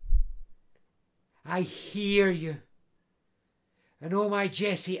you. I hear you. And oh, my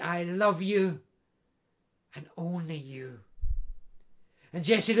Jessie, I love you, and only you. And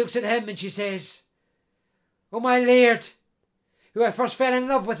Jessie looks at him and she says, oh, my laird, who I first fell in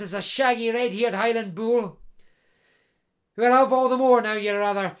love with as a shaggy red-haired Highland bull, who I love all the more now you're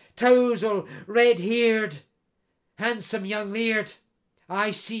rather tousle, red-haired, handsome young laird.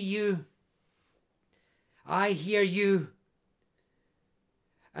 I see you. I hear you.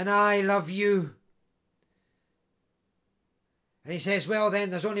 And I love you. And he says, well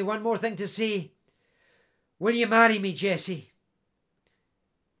then, there's only one more thing to say. Will you marry me, Jessie?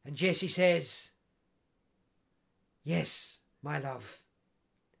 And Jessie says, yes, my love.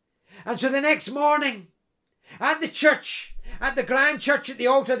 And so the next morning, at the church, at the grand church at the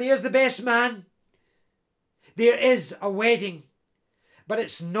altar, there's the best man. There is a wedding, but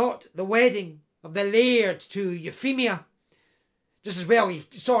it's not the wedding of the laird to Euphemia. Just as well, he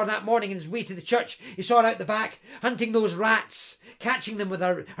saw her that morning on his way to the church. He saw her out the back, hunting those rats, catching them with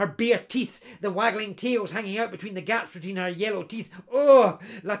her bare teeth, the waggling tails hanging out between the gaps between her yellow teeth. Oh,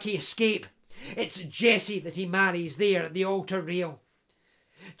 lucky escape. It's Jessie that he marries there at the altar rail.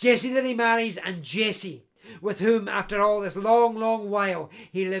 Jessie that he marries, and Jessie with whom, after all this long, long while,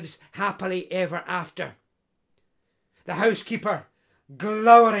 he lives happily ever after. The housekeeper,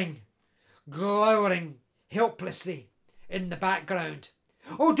 glowering helplessly in the background.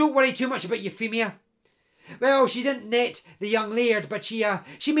 Oh, don't worry too much about Euphemia. Well, she didn't net the young laird, but she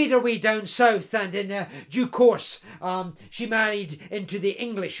made her way down south, and in due course she married into the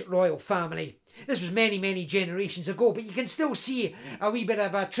English royal family. This was many, many generations ago, but you can still see a wee bit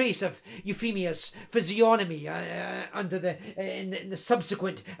of a trace of Euphemia's physiognomy in the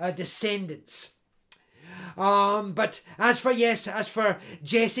subsequent descendants. But as for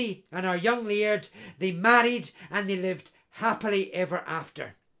Jessie and our young laird, they married and they lived happily ever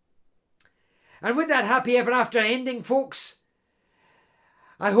after. And with that happy ever after ending, folks,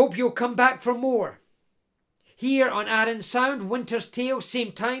 I hope you'll come back for more. Here on Arran Sound, Winter's Tale,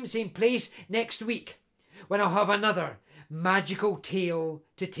 same time, same place, next week, when I'll have another magical tale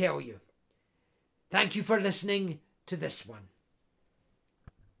to tell you. Thank you for listening to this one.